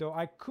right here, though.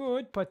 I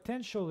could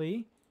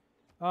potentially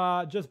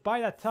just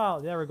buy that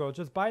tile. There we go.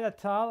 Just buy that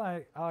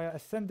tile. I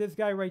send this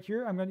guy right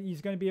here.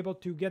 He's gonna be able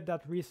to get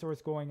that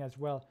resource going as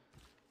well.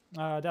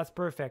 That's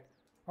perfect.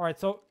 All right.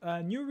 So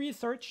new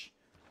research.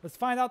 Let's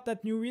find out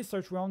that new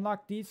research. We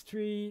unlock these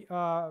 3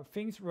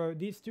 things.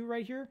 These 2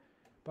 right here.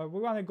 But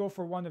we want to go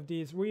for one of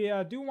these. We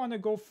do want to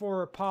go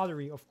for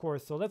pottery, of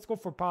course. So let's go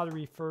for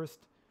pottery first.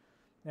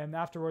 And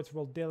afterwards,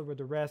 we'll deal with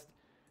the rest.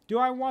 Do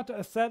I want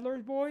a settler,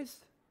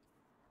 boys?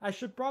 I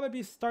should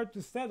probably start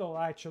to settle,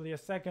 actually, a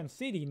second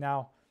city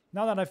now.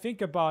 Now that I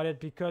think about it.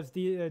 Because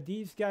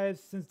these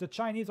guys, since the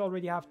Chinese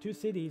already have 2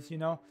 cities, you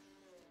know.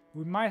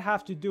 We might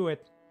have to do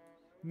it.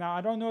 Now,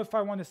 I don't know if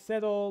I want to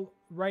settle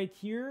right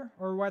here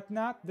or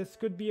whatnot. This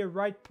could be a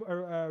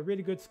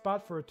really good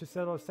spot to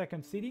settle a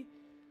second city.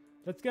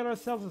 Let's get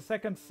ourselves a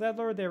second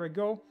settler. There we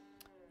go.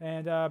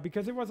 And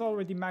because it was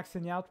already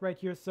maxing out right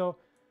here. So,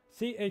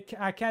 see,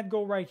 I can't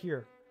go right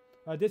here.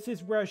 This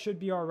is where I should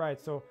be alright.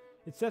 So,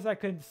 it says I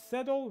can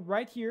settle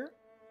right here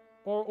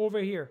or over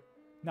here.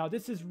 Now,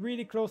 this is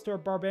really close to our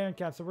barbarian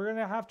camp. So, we're going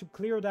to have to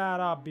clear that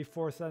up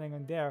before settling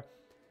in there.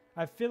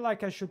 I feel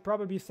like I should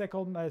probably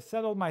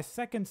settle my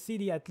second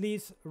city at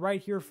least right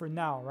here for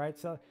now, right?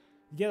 So,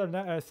 get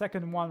a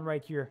second one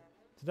right here.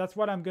 So, that's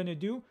what I'm going to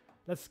do.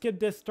 Let's skip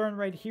this turn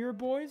right here,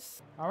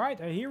 boys. Alright,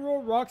 a hero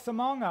rocks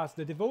among us.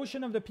 The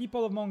devotion of the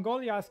people of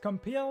Mongolia has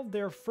compelled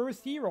their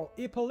first hero,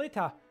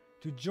 Hippolyta,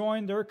 to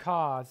join their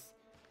cause.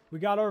 We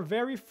got our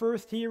very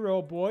first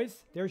hero,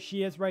 boys. There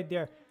she is right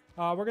there.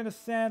 We're going to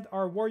send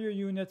our warrior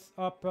units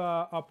up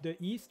the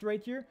east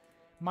right here.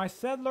 My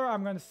settler,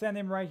 I'm going to send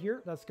him right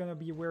here. That's going to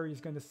be where he's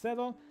going to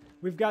settle.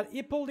 We've got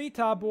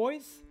Hippolyta,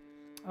 boys.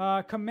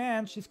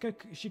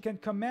 She can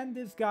command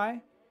this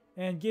guy.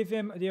 And give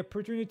him the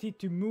opportunity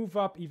to move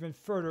up even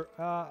further.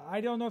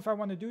 I don't know if I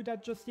want to do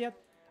that just yet.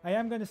 I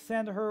am going to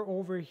send her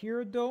over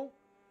here, though.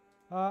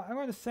 I'm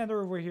going to send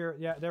her over here.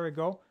 Yeah, there we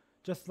go.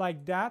 Just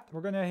like that.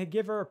 We're going to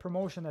give her a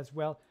promotion as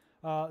well.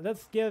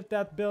 Let's give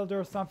that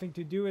builder something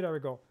to do. There we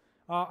go.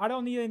 I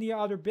don't need any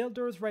other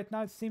builders right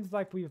now. It seems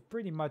like we've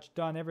pretty much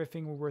done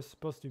everything we were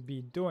supposed to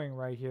be doing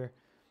right here.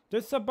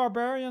 There's some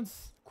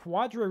barbarians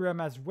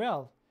quadrireme as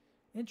well.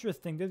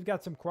 Interesting. They've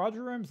got some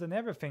quadriremes and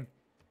everything.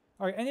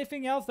 Alright,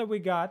 anything else that we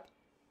got?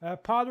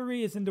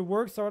 Pottery is in the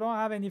works, so I don't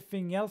have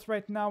anything else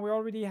right now. We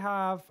already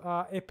have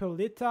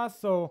Hippolyta,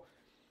 so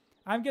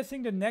I'm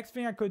guessing the next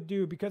thing I could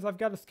do, because I've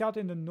got a scout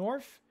in the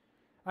north,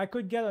 I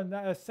could get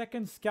a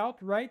second scout,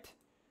 right?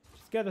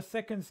 Just get a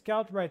second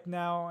scout right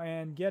now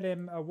and get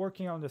him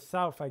working on the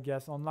south, I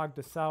guess. Unlock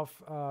the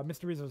south,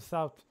 mysteries of the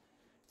south.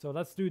 So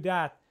let's do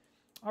that.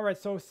 Alright,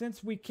 so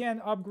since we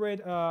can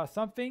upgrade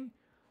something,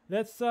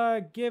 let's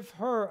give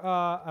her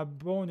a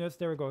bonus.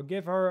 There we go.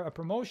 Give her a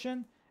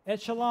promotion.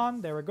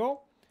 Echelon. There we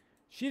go.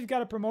 She's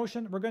got a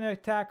promotion. We're going to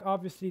attack,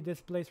 obviously,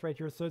 this place right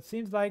here. So it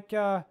seems like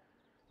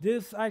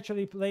this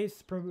actually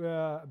place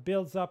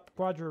builds up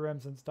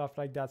quadriremes and stuff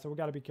like that. So we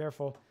got to be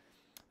careful.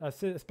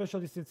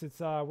 Especially since it's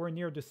we're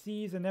near the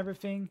seas and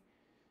everything.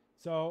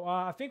 So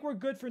I think we're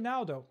good for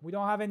now, though. We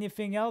don't have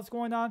anything else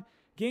going on.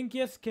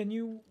 Genghis,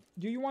 do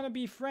you want to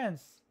be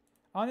friends?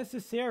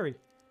 Unnecessary.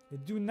 They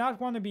do not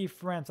want to be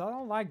friends. I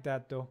don't like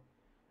that, though.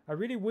 I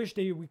really wish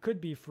we could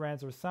be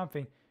friends or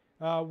something.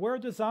 Where are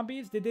the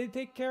zombies? Did they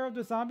take care of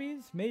the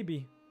zombies?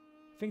 Maybe.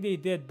 I think they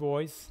did,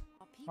 boys.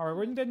 Alright,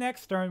 we're in the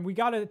next turn. We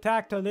got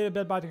attacked a little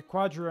bit by the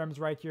quadriremes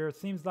right here. It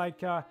seems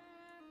like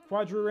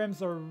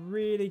quadriremes are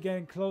really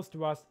getting close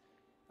to us.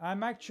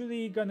 I'm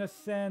actually gonna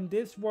send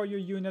this warrior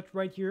unit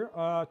right here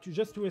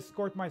just to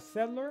escort my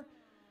settler.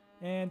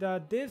 And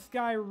this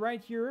guy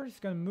right here is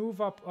gonna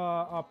move up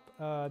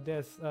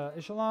this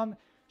echelon.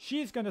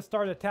 She's gonna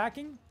start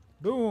attacking.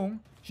 Boom.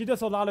 She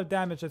does a lot of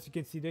damage, as you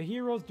can see. The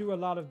heroes do a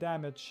lot of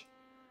damage.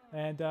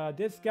 And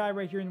this guy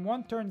right here in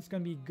one turn is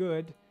gonna be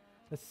good.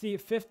 Let's see,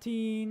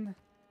 15.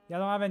 Yeah, I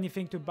don't have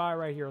anything to buy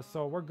right here,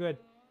 so we're good.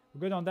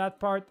 We're good on that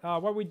part.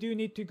 What we do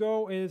need to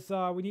go is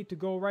we need to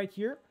go right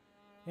here.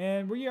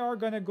 And we are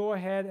gonna go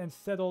ahead and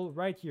settle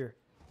right here.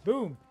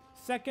 Boom.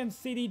 Second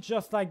city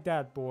just like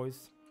that,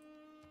 boys.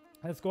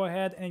 Let's go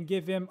ahead and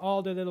give him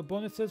all the little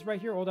bonuses right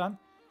here. Hold on.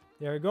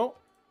 There we go.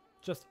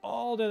 Just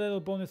all the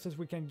little bonuses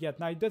we can get.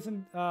 Now, he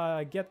doesn't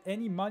get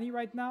any money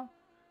right now,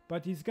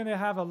 but he's going to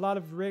have a lot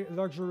of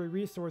luxury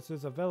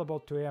resources available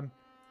to him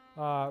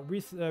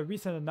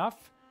recent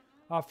enough.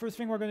 First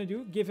thing we're going to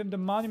do, give him the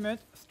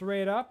monument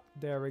straight up.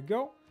 There we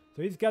go.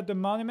 So he's got the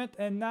monument.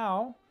 And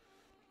now,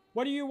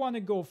 what do you want to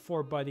go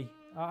for, buddy?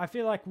 I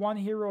feel like one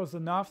hero is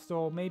enough,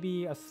 so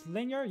maybe a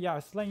slinger. Yeah,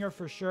 a slinger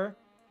for sure.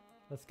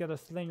 Let's get a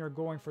slinger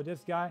going for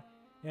this guy.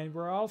 And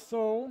we're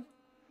also...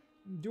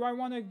 Do I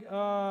want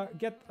to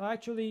get...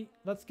 Actually,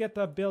 let's get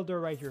a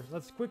builder right here.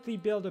 Let's quickly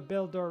build a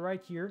builder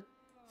right here.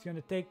 It's going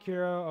to take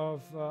care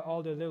of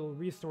all the little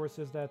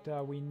resources that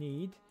we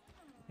need.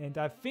 And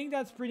I think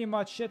that's pretty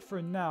much it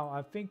for now.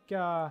 I think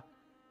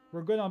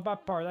we're good on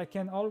that part. I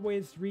can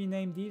always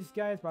rename these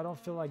guys, but I don't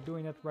feel like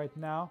doing it right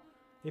now.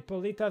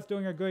 Ippolita's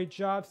doing a great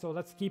job, so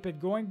let's keep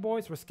it going,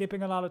 boys. We're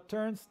skipping a lot of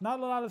turns.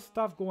 Not a lot of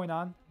stuff going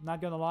on, not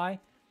going to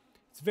lie.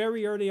 It's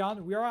very early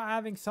on. We are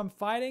having some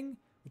fighting,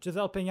 which is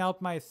helping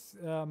out my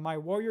my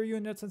warrior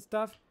units and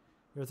stuff.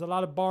 There's a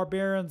lot of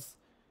barbarians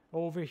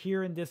over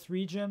here in this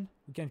region.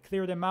 We can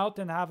clear them out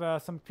and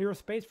have some clear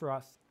space for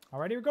us.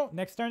 Alright, here we go.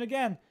 Next turn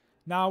again.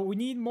 Now, we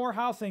need more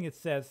housing, it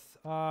says.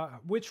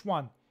 Which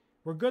one?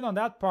 We're good on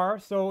that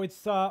part. So,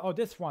 it's... oh,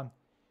 this one.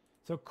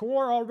 So,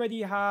 Core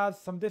already has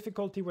some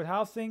difficulty with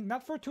housing.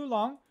 Not for too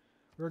long.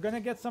 We're going to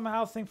get some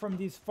housing from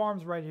these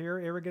farms right here.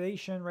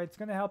 Irrigation, right? It's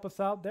going to help us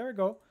out. There we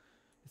go.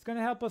 It's going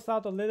to help us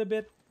out a little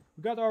bit.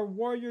 We got our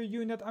warrior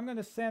unit. I'm going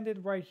to send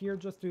it right here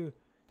just to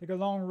take a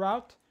long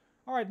route.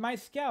 Alright, my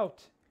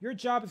scout. Your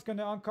job is going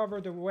to uncover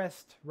the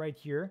west right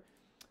here.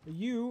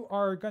 You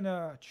are going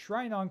to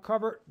try and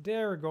uncover...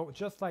 There we go.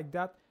 Just like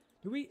that.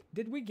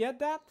 Did we get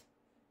that?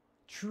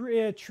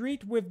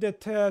 Treat with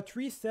the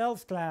Three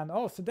Cells clan.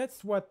 Oh, so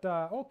that's what...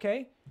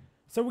 okay.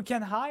 So we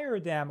can hire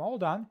them.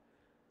 Hold on.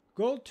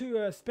 Gold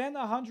to spend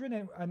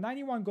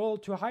 191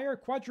 gold to hire a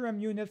quadrireme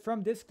unit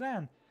from this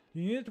clan.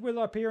 The unit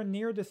will appear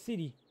near the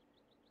city.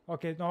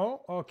 Okay,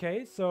 no.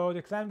 Okay, so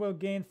the clan will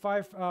gain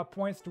 5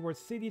 points towards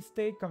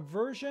city-state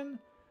conversion.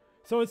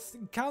 So it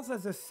counts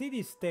as a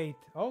city-state.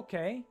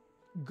 Okay.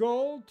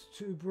 Gold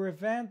to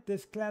prevent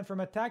this clan from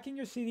attacking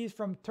your cities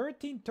from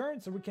 13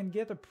 turns, so we can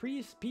get a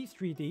peace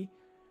treaty.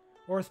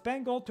 Or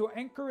spend gold to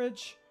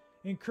encourage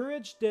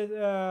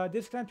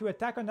this clan to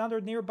attack another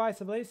nearby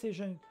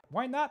civilization.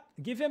 Why not?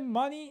 Give him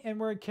money and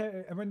we're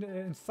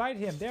inside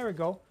him. There we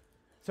go.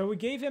 So we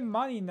gave him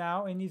money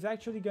now, and he's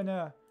actually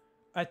gonna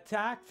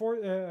attack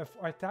the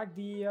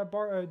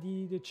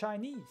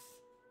Chinese.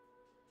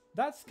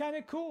 That's kind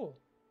of cool.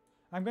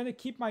 I'm gonna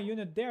keep my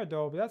unit there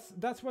though. But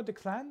that's what the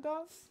clan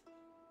does.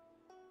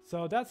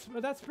 So that's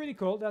pretty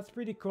cool. That's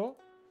pretty cool.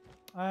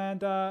 And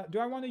do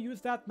I want to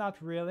use that? Not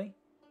really.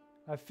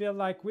 I feel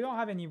like we don't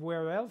have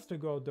anywhere else to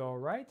go though,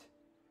 right?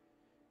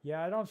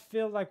 Yeah, I don't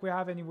feel like we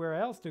have anywhere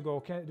else to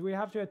go. Do we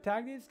have to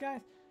attack these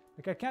guys?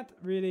 Like I can't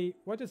really...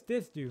 What does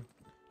this do?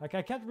 Like,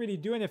 I can't really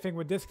do anything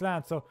with this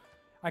clan, so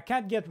I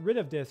can't get rid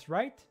of this,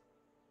 right?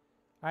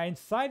 I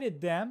incited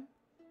them.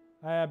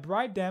 I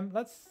bribed them.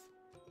 Let's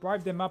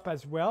bribe them up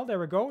as well. There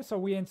we go. So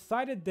we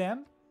incited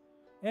them,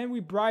 and we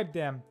bribed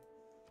them.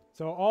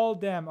 So all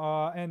them.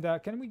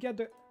 Can we get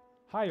the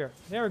higher?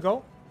 There we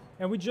go.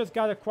 And we just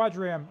got a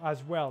quadrireme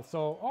as well.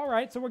 So,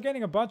 alright. So we're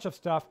getting a bunch of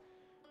stuff.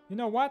 You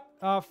know what?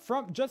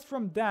 Just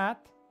from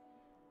that,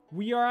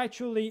 we are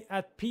actually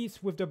at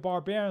peace with the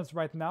barbarians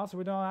right now, so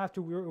we don't have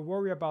to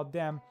worry about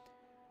them.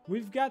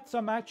 We've got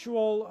some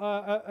actual,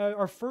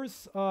 our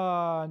first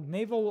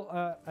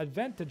naval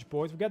advantage,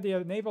 boys. We got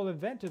the naval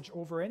advantage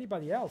over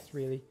anybody else,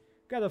 really.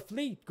 Got a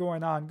fleet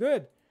going on.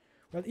 Good.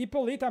 Well,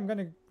 Ippolita, I'm going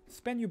to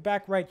spend you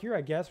back right here,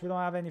 I guess. We don't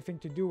have anything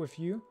to do with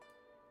you.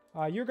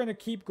 You're going to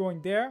keep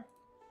going there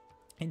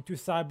into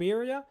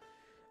Siberia.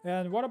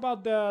 And what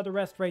about the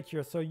rest right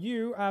here? So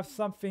you have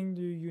something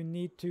you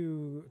need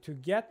to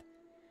get.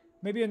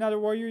 Maybe another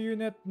warrior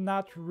unit,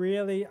 not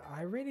really.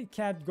 I really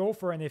can't go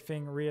for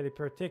anything really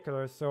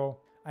particular. So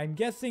I'm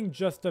guessing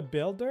just a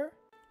builder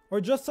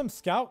or just some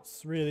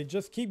scouts, really.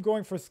 Just keep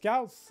going for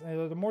scouts.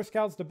 The more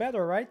scouts, the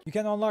better, right? You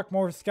can unlock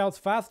more scouts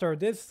faster.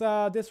 This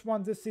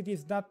city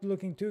is not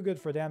looking too good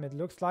for them, it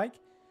looks like.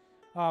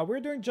 We're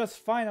doing just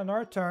fine on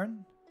our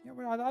turn. Yeah,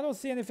 I don't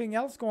see anything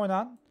else going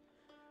on.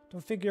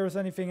 Don't think there's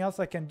anything else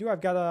I can do.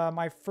 I've got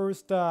my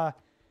first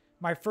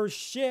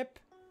ship.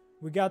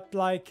 We got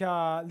like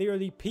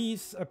literally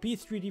a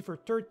peace treaty for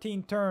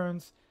 13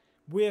 turns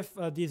with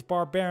these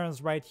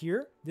barbarians right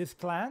here, this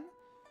clan.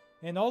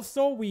 And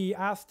also we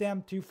asked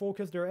them to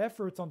focus their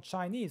efforts on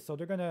Chinese, so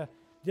they're gonna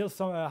deal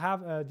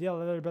deal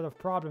a little bit of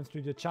problems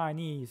to the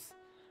Chinese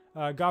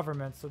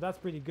government. So that's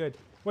pretty good.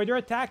 Wait, they're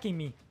attacking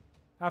me.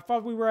 I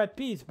thought we were at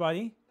peace,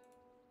 buddy.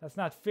 That's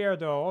not fair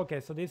though. Okay,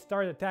 so they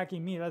started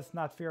attacking me. That's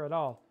not fair at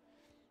all.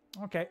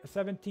 Okay,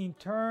 17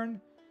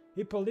 turn.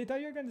 Hippolyta,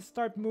 you're going to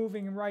start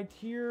moving right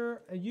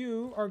here.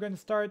 You are going to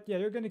start, yeah,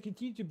 you're going to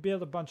continue to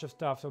build a bunch of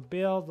stuff. So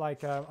build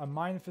like a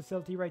mining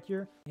facility right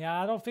here. Yeah,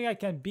 I don't think I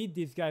can beat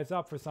these guys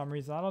up for some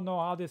reason. I don't know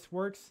how this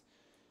works,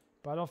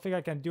 but I don't think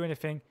I can do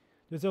anything.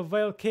 There's a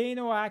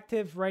volcano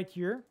active right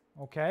here.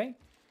 Okay.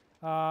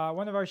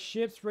 One of our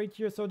ships right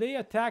here. So they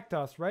attacked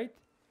us, right?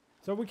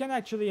 So we can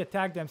actually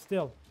attack them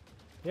still.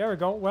 There we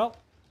go. Well,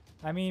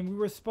 I mean, we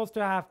were supposed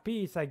to have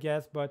peace, I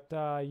guess, but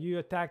you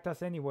attacked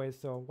us anyway,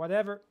 so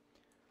whatever.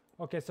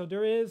 Okay, so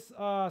there is,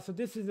 so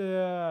this is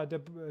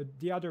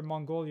the other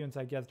Mongolians,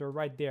 I guess. They're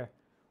right there.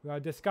 We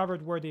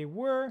discovered where they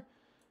were.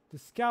 The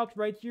scout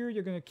right here,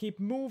 you're going to keep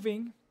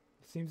moving.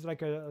 Seems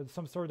like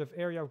some sort of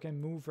area we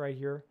can move right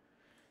here.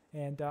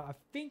 And I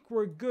think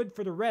we're good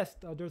for the rest.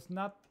 There's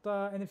not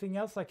anything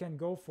else I can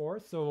go for,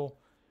 so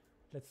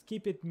let's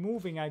keep it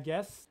moving, I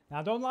guess.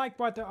 Now, I don't like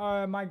what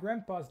my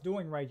grandpa's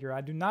doing right here.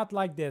 I do not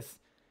like this.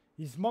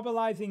 He's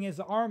mobilizing his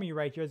army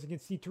right here. As you can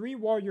see, 3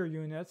 warrior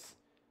units.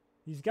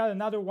 He's got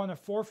another one, a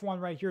 4th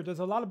one right here. There's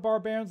a lot of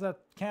barbarians that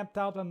camped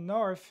out on the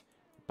north,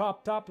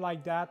 popped up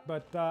like that,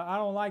 but I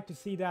don't like to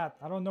see that.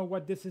 I don't know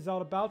what this is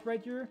all about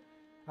right here.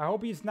 I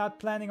hope he's not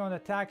planning on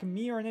attacking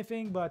me or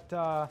anything, but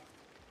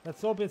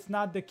let's hope it's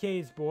not the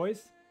case,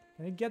 boys.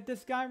 Can I get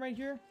this guy right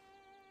here?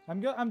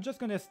 I'm just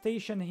gonna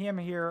station him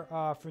here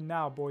for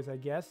now, boys, I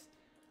guess.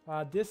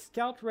 This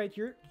scout right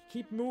here,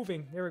 keep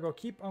moving. There we go.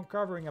 Keep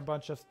uncovering a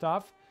bunch of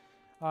stuff.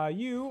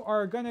 You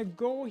are gonna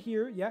go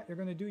here. Yeah, you're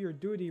gonna do your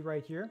duty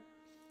right here.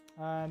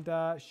 And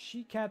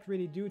she can't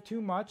really do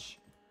too much.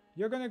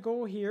 You're gonna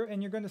go here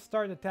and you're gonna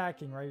start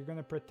attacking, right? You're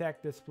gonna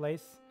protect this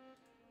place.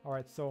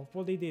 Alright, so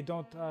hopefully they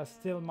don't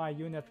steal my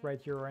unit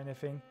right here or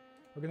anything.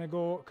 We're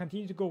gonna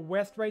continue to go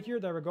west right here.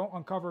 There we go.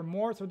 Uncover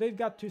more. So they've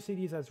got 2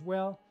 cities as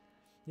well.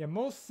 Yeah,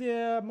 most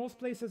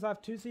places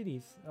have 2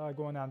 cities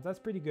going on. That's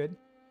pretty good.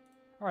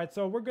 Alright,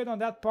 so we're good on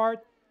that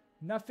part.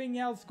 Nothing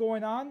else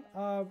going on.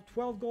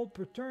 12 gold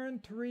per turn,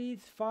 3,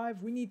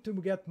 5. We need to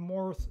get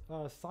more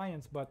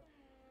science, but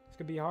it's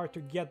gonna be hard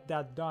to get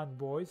that done,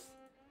 boys.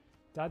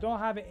 I don't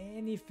have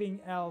anything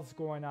else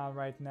going on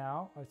right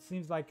now. It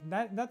seems like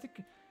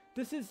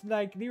this is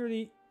like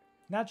literally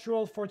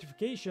natural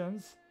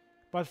fortifications,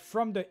 but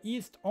from the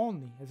east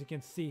only, as you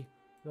can see.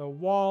 The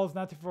walls,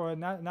 not for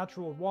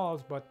natural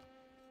walls, but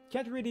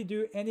can't really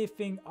do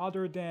anything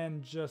other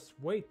than just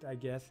wait, I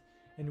guess.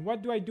 And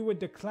what do I do with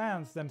the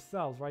clans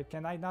themselves, right?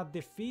 Can I not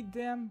defeat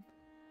them?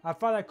 I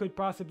thought I could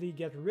possibly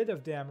get rid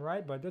of them,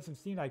 right? But it doesn't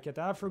seem like it.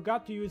 And I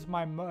forgot to use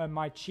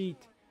my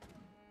cheat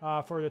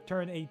for the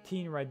turn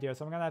 18 right there.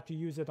 So I'm gonna have to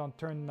use it on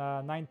turn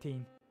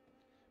 19.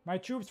 My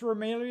troops were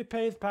melee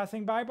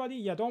passing by, buddy?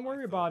 Yeah, don't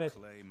worry about it.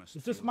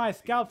 It's just my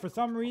scout. For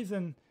some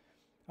reason,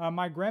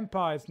 my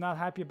grandpa is not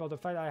happy about the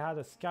fact I had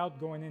a scout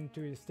going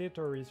into his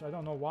territories. I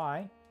don't know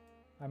why.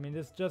 I mean,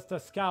 it's just a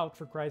scout,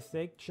 for Christ's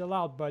sake. Chill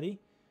out, buddy.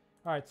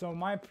 Alright, so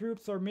my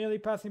troops are merely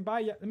passing by.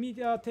 Yeah, let me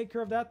take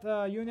care of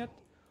that unit.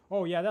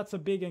 Oh, yeah, that's a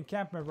big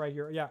encampment right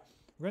here. Yeah,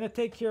 we're gonna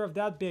take care of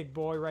that big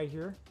boy right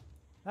here.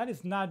 That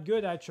is not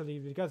good, actually,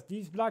 because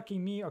he's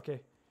blocking me.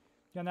 Okay,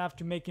 gonna have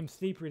to make him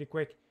sleep really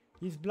quick.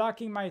 He's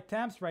blocking my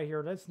attempts right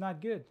here. That's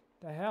not good.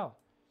 The hell.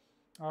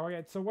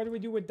 Alright, so what do we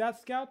do with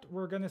that scout?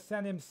 We're gonna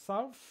send him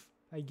south,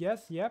 I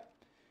guess. Yep.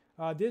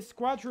 This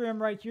squadron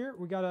right here,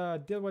 we gotta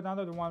deal with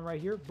another one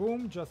right here.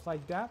 Boom, just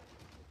like that.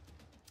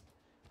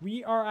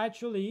 We are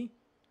actually...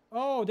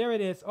 Oh, there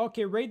it is.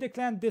 Okay, raid the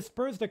clan,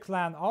 disperse the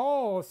clan.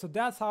 Oh, so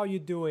that's how you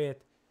do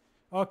it.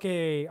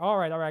 Okay,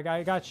 alright,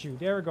 I got you.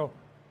 There we go.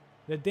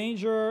 The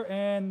danger,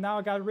 and now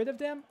I got rid of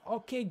them?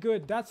 Okay,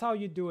 good. That's how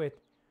you do it.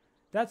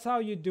 That's how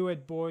you do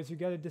it, boys. You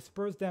gotta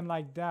disperse them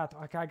like that.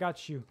 Okay, I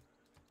got you.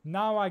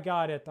 Now I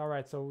got it.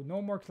 Alright, so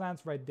no more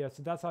clans right there.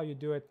 So that's how you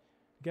do it.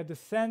 Get the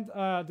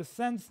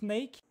sand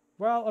snake.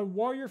 Well, a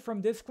warrior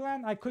from this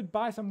clan. I could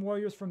buy some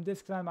warriors from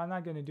this clan, but I'm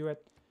not gonna do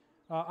it.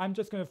 I'm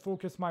just gonna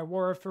focus my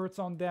war efforts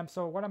on them.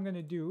 So what I'm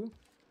gonna do,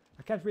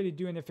 I can't really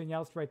do anything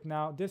else right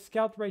now. This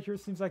scout right here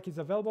seems like he's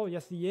available.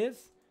 Yes, he is.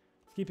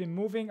 Let's keep him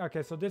moving.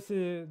 Okay, so this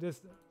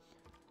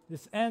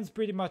ends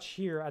pretty much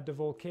here at the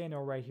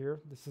volcano right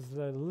here. This is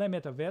the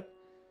limit of it,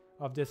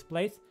 of this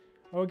place.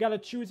 We gotta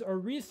choose a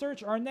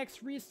research. Our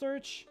next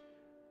research,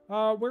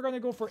 we're gonna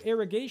go for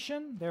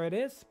irrigation. There it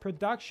is.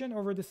 Production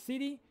over the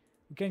city.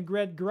 We can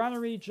get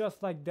granary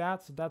just like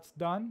that, so that's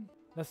done.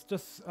 Let's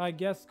just, I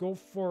guess, go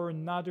for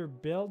another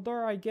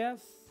builder, I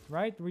guess,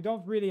 right? We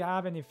don't really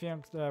have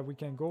anything we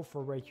can go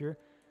for right here.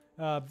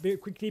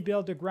 Quickly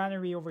build the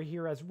granary over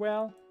here as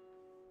well.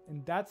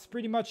 And that's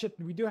pretty much it.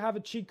 We do have a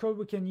cheat code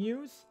we can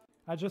use.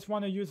 I just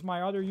want to use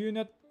my other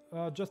unit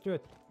just to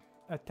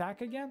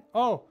attack again.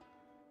 Oh,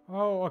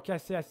 okay,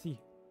 I see.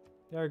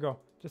 There we go.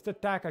 Just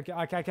attack.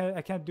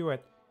 I can't do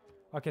it.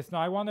 Okay, so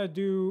now I want to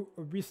do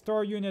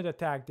restore unit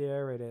attack.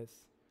 There it is.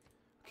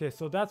 Okay,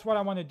 so that's what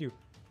I want to do.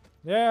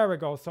 There we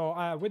go.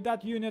 So with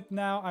that unit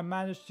now, I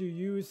managed to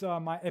use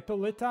my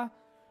Epilita.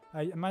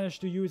 I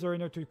managed to use her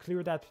in order to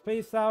clear that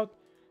space out.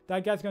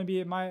 That guy's going to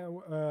be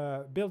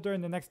my builder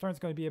in the next turn. Is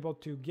going to be able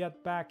to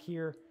get back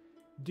here,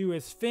 do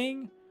his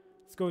thing.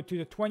 Let's go to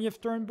the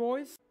 20th turn,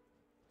 boys.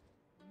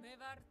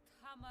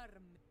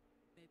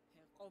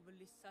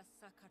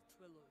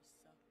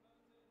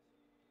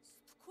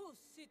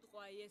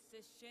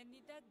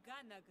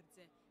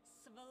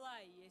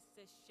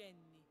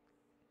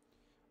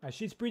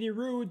 She's pretty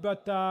rude,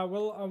 but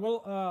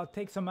we'll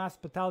take some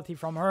hospitality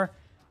from her.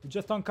 We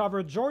just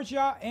uncovered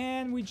Georgia,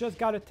 and we just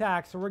got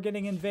attacked, so we're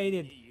getting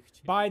invaded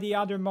by the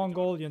other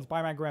Mongolians,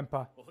 by my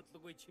grandpa.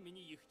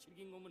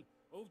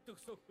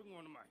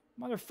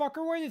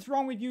 Motherfucker, what is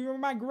wrong with you? You're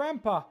my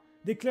grandpa.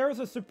 Declares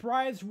a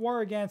surprise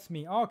war against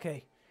me.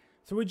 Okay.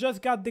 So we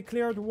just got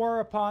declared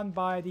war upon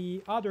by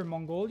the other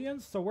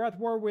Mongolians. So we're at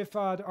war with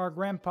our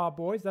grandpa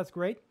boys. That's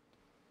great.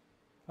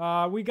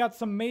 We got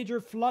some major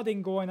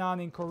flooding going on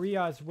in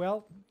Korea as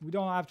well. We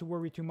don't have to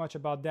worry too much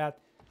about that.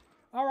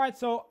 Alright,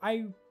 so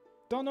I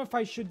don't know if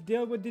I should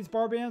deal with these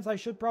barbarians. I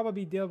should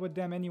probably deal with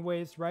them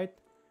anyways, right?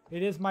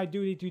 It is my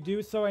duty to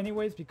do so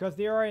anyways, because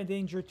they are a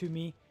danger to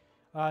me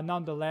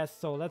nonetheless.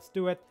 So let's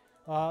do it.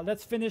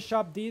 Let's finish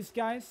up these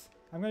guys.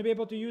 I'm going to be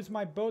able to use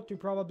my boat to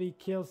probably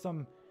kill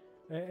some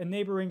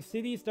neighboring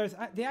cities.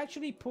 They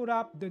actually put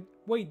up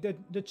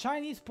the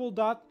Chinese pulled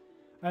up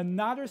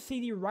another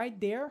city right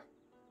there.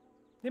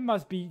 They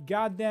must be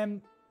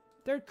goddamn,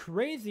 they're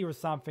crazy or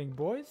something,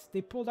 boys.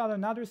 They pulled out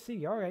another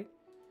city. All right,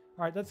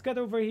 let's get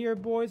over here,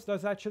 boys.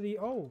 There's actually,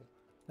 oh,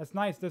 that's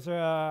nice. There's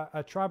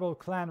a tribal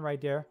clan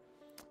right there.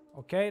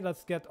 Okay,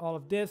 let's get all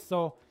of this.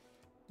 So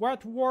we're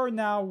at war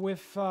now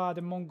with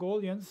the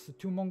Mongolians. The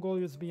two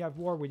Mongolians be at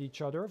war with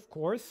each other, of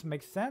course.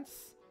 Makes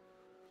sense.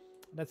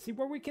 Let's see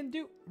what we can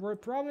do. We're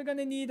probably going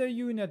to need a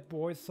unit,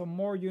 boys. Some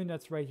more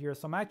units right here.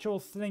 Some actual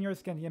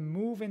slingers can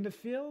move in the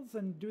fields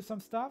and do some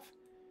stuff.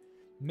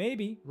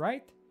 Maybe,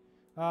 right?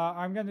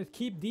 I'm going to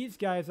keep these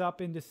guys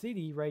up in the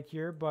city right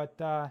here. But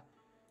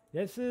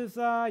this is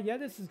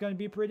going to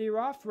be pretty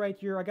rough right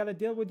here. I got to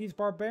deal with these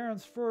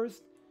barbarians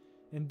first.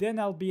 And then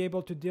I'll be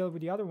able to deal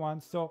with the other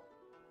ones. So,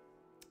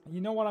 you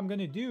know what I'm going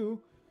to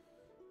do?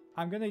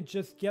 I'm going to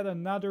just get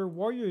another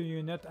warrior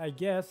unit, I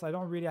guess. I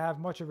don't really have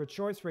much of a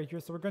choice right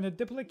here. So we're going to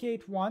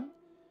duplicate one.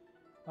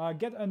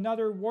 Get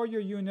another warrior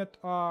unit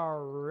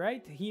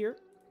right here.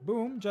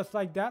 Boom, just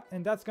like that.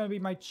 And that's going to be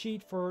my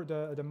cheat for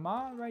the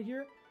Ma right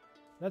here.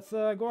 Let's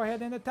go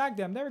ahead and attack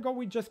them. There we go.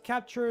 We just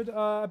captured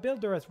a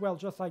builder as well,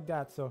 just like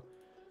that. So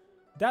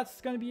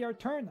that's going to be our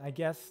turn, I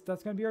guess.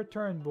 That's going to be our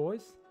turn,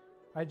 boys.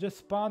 I just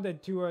spawned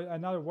into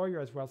another warrior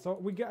as well. So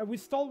we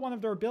stole one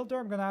of their builder.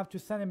 I'm going to have to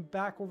send him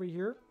back over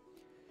here.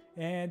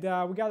 And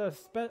we got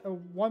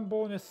one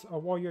bonus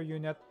warrior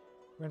unit.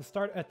 We're going to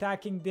start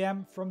attacking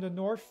them from the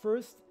north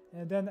first.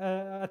 And then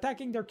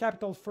attacking their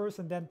capital first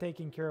and then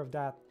taking care of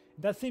that.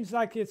 That seems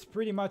like it's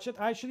pretty much it.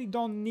 I actually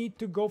don't need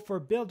to go for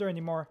a builder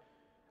anymore.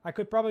 I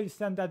could probably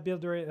send that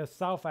builder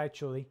south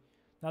actually.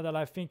 Now that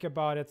I think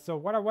about it. So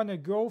what I want to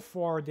go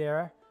for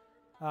there.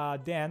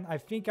 Then I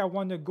think I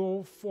want to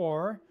go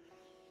for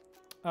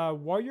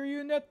warrior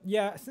unit.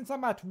 Yeah, since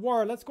I'm at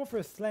war, let's go for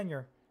a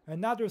slinger.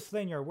 Another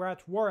slinger. We're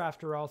at war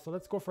after all, so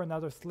let's go for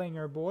another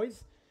slinger,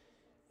 boys.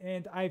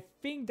 And I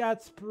think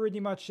that's pretty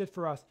much it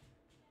for us.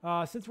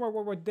 Since we're at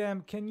war with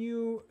them, can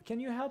you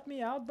help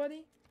me out,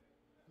 buddy?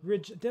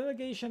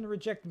 Delegation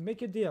reject.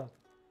 Make a deal.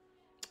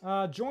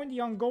 Join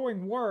the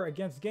ongoing war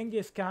against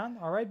Genghis Khan.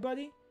 All right,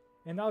 buddy.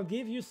 And I'll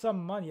give you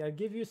some money. I'll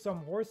give you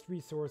some horse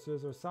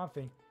resources or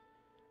something.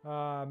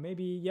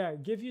 Maybe, yeah,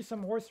 give you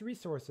some horse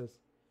resources.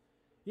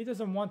 He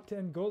doesn't want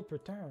 10 gold per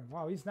turn.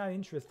 Wow, he's not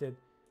interested.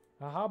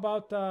 How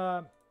about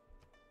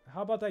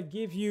I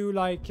give you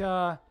like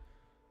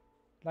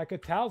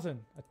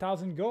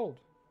 1,000 gold?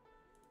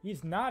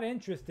 He's not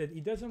interested.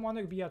 He doesn't want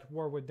to be at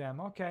war with them.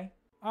 Okay.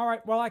 All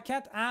right. Well, I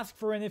can't ask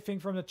for anything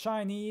from the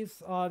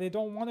Chinese. They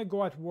don't want to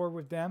go at war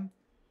with them.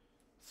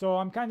 So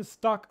I'm kind of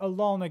stuck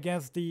alone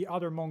against the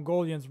other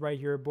Mongolians right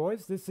here,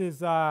 boys. This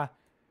is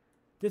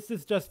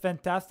just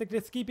fantastic.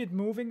 Let's keep it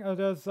moving.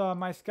 There's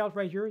my scout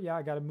right here. Yeah,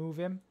 I gotta move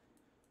him.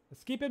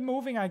 Let's keep it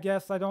moving, I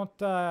guess. I don't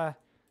know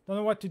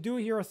what to do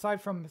here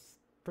aside from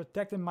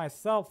protecting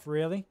myself,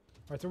 really.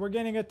 All right, so we're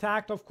getting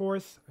attacked, of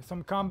course.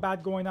 Some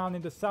combat going on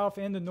in the south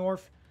and the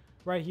north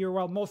right here.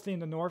 Well, mostly in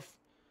the north.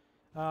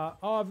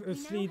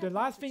 Obviously, the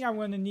last thing I'm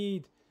going to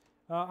need,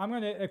 I'm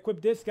going to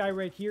equip this guy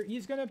right here.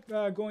 He's going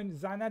to go in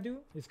Xanadu.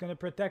 He's going to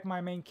protect my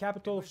main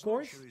capital, of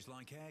course.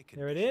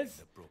 There it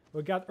is.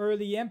 We got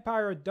early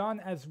empire done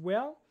as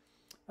well.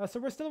 So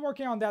we're still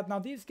working on that. Now,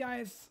 these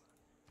guys,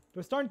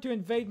 they're starting to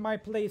invade my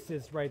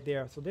places right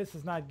there. So this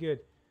is not good.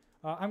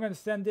 I'm going to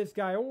send this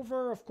guy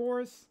over, of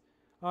course.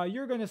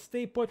 You're gonna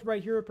stay put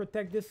right here,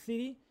 protect this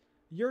city.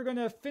 You're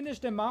gonna finish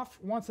them off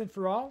once and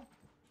for all.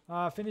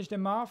 Finish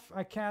them off.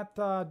 I can't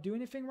do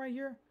anything right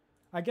here.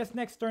 I guess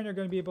next turn you're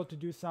gonna be able to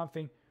do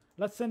something.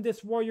 Let's send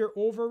this warrior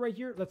over right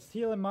here. Let's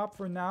heal him up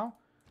for now.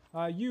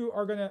 You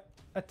are gonna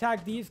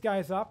attack these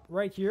guys up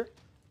right here.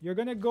 You're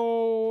gonna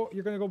go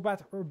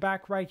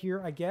back right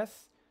here, I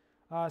guess.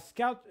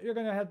 Scout, you're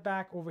gonna head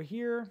back over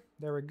here.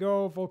 There we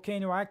go.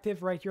 Volcano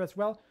active right here as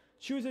well.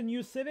 Choose a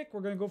new civic.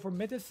 We're gonna go for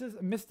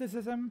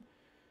mysticism.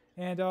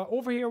 And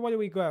over here, what do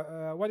we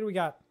got? What do we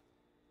got?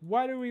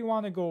 What do we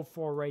want to go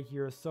for right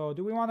here? So,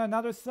 do we want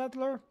another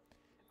settler?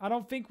 I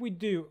don't think we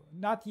do.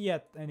 Not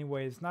yet,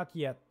 anyways. Not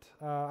yet.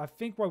 I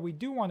think what we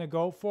do want to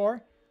go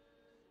for,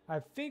 I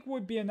think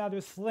would be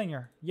another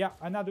slinger. Yeah,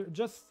 another.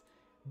 Just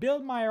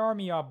build my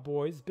army up,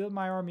 boys. Build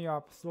my army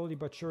up slowly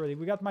but surely.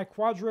 We got my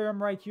quadrium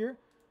right here.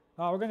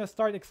 We're gonna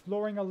start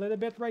exploring a little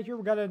bit right here.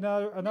 We got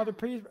another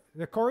priest.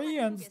 The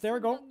Koreans. There we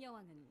go.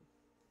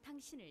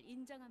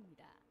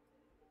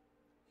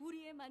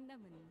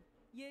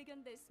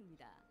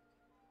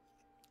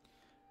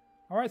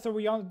 Alright, so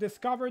we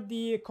discovered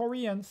the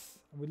Koreans.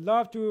 We'd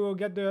love to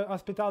get the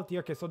hospitality.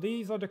 Okay, so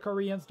these are the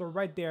Koreans. They're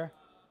right there.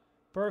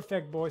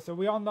 Perfect, boys. So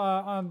we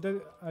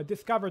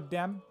discovered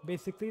them,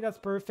 basically. That's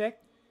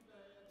perfect.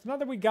 So now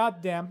that we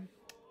got them,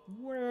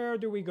 where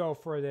do we go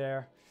for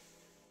there?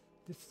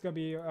 This is going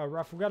to be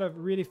rough. We got to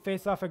really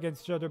face off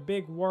against each other.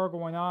 Big war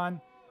going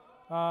on.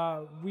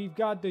 We've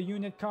got the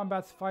unit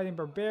combats fighting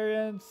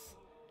barbarians.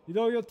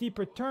 Loyalty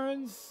per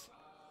turns.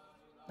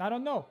 I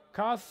don't know.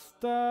 Cost,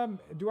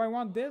 do I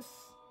want this?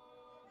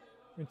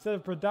 Instead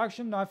of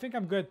production? No, I think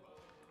I'm good.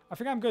 I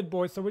think I'm good,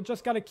 boys. So we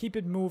just got to keep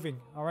it moving.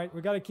 All right,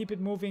 we got to keep it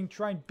moving.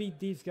 Try and beat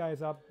these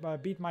guys up.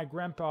 Beat my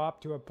grandpa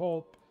up to a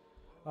pulp.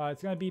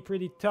 It's going to be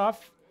pretty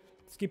tough.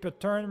 Let's keep a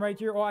turn right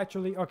here. Oh,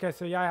 actually, okay.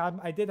 So yeah,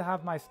 I did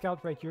have my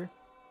scout right here.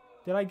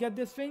 Did I get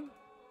this thing?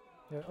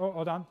 Yeah, oh,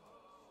 hold on.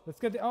 Let's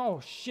get the...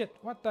 Oh, shit.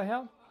 What the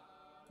hell?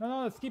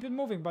 No, let's keep it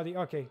moving, buddy.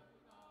 Okay.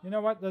 You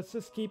know what? Let's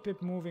just keep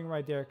it moving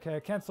right there. Okay,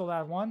 cancel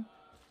that one.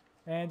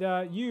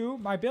 And you,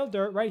 my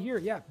builder, right here.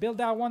 Yeah, build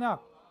that one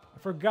up. I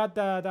forgot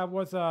that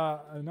was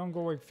an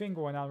ongoing thing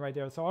going on right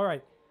there. So, all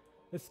right.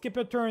 Let's skip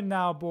a turn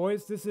now,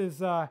 boys. This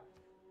is...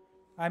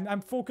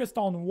 I'm focused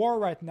on war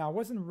right now. I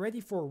wasn't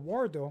ready for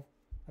war, though.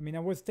 I mean, I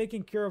was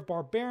taking care of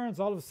barbarians.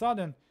 All of a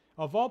sudden,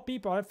 of all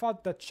people, I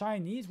thought the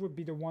Chinese would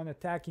be the one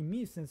attacking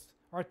me, since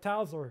our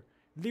tiles are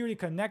literally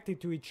connected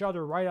to each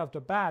other right off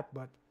the bat.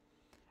 But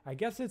I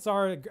guess it's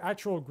our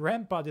actual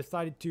grandpa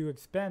decided to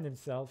expand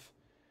himself.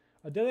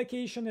 A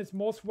delegation is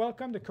most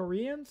welcome. The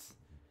Koreans,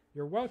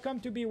 you're welcome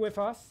to be with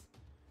us.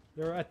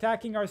 They're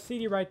attacking our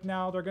city right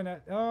now. They're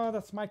gonna... Oh,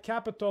 that's my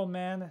capital,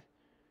 man.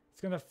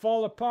 It's gonna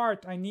fall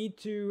apart. I need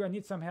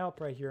some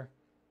help right here.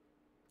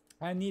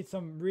 I need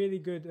some really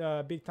good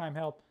big time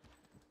help.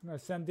 I'm gonna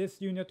send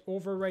this unit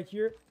over right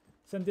here.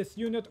 Send this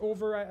unit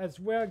over as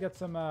well. Get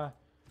some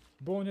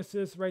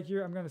bonuses right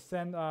here. I'm gonna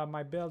send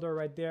my builder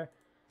right there.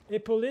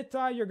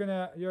 Hippolyta, you're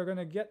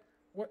gonna get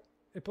what?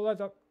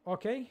 Hippolyta,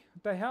 okay.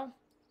 What the hell?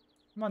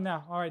 Come on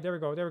now. All right, there we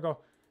go. There we go.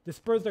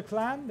 Disperse the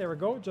clan. There we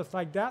go. Just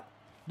like that.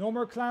 No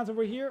more clans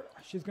over here.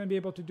 She's gonna be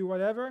able to do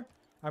whatever.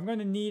 I'm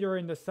gonna need her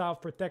in the south.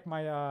 Protect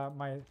my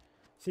my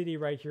city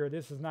right here.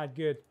 This is not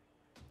good.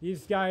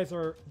 These guys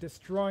are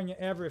destroying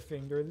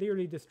everything. They're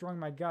literally destroying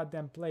my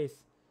goddamn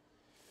place.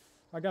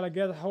 I gotta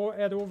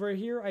head over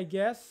here, I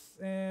guess.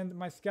 And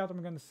my scout,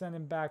 I'm gonna send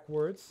him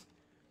backwards.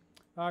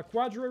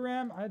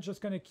 Quadriram, I'm just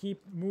gonna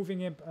keep moving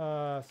him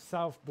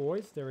south,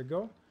 boys. There we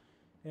go.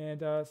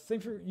 And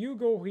same for you,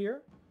 go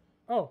here.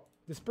 Oh,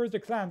 disperse the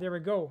clan. There we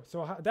go.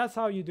 So that's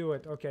how you do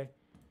it. Okay.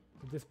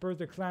 Disperse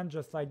the clan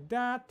just like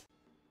that.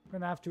 I'm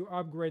gonna have to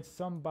upgrade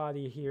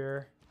somebody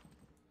here.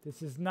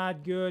 This is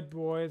not good,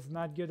 boys.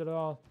 Not good at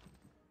all.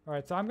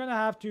 Alright, so I'm gonna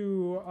have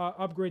to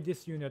upgrade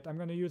this unit. I'm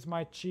gonna use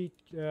my cheat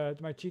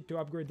to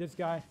upgrade this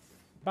guy.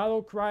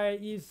 Battle cry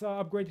is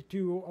upgraded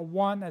to a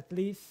 1 at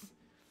least.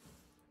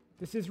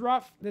 This is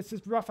rough. This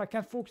is rough. I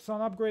can't focus on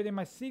upgrading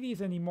my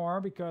cities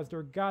anymore because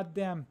they're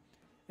goddamn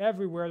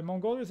everywhere. The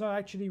Mongols are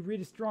actually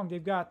really strong.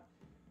 They've got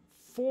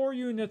 4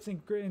 units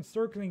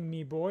encircling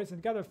me, boys,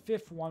 and got a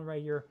 5th one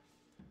right here.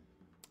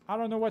 I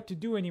don't know what to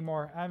do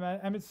anymore.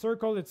 I'm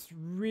encircled. It's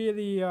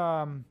really,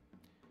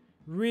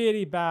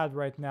 really bad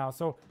right now.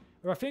 So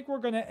I think we're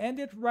going to end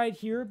it right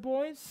here,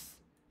 boys,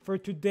 for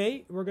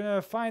today. We're going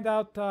to find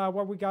out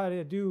what we got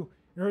to do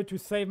in order to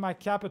save my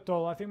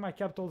capital. I think my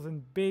capital is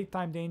in big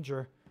time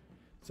danger.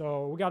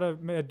 So we got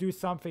to do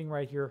something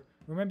right here.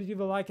 Remember to leave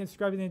a like and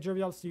subscribe and enjoy.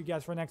 I'll see you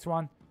guys for the next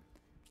one.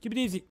 Keep it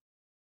easy.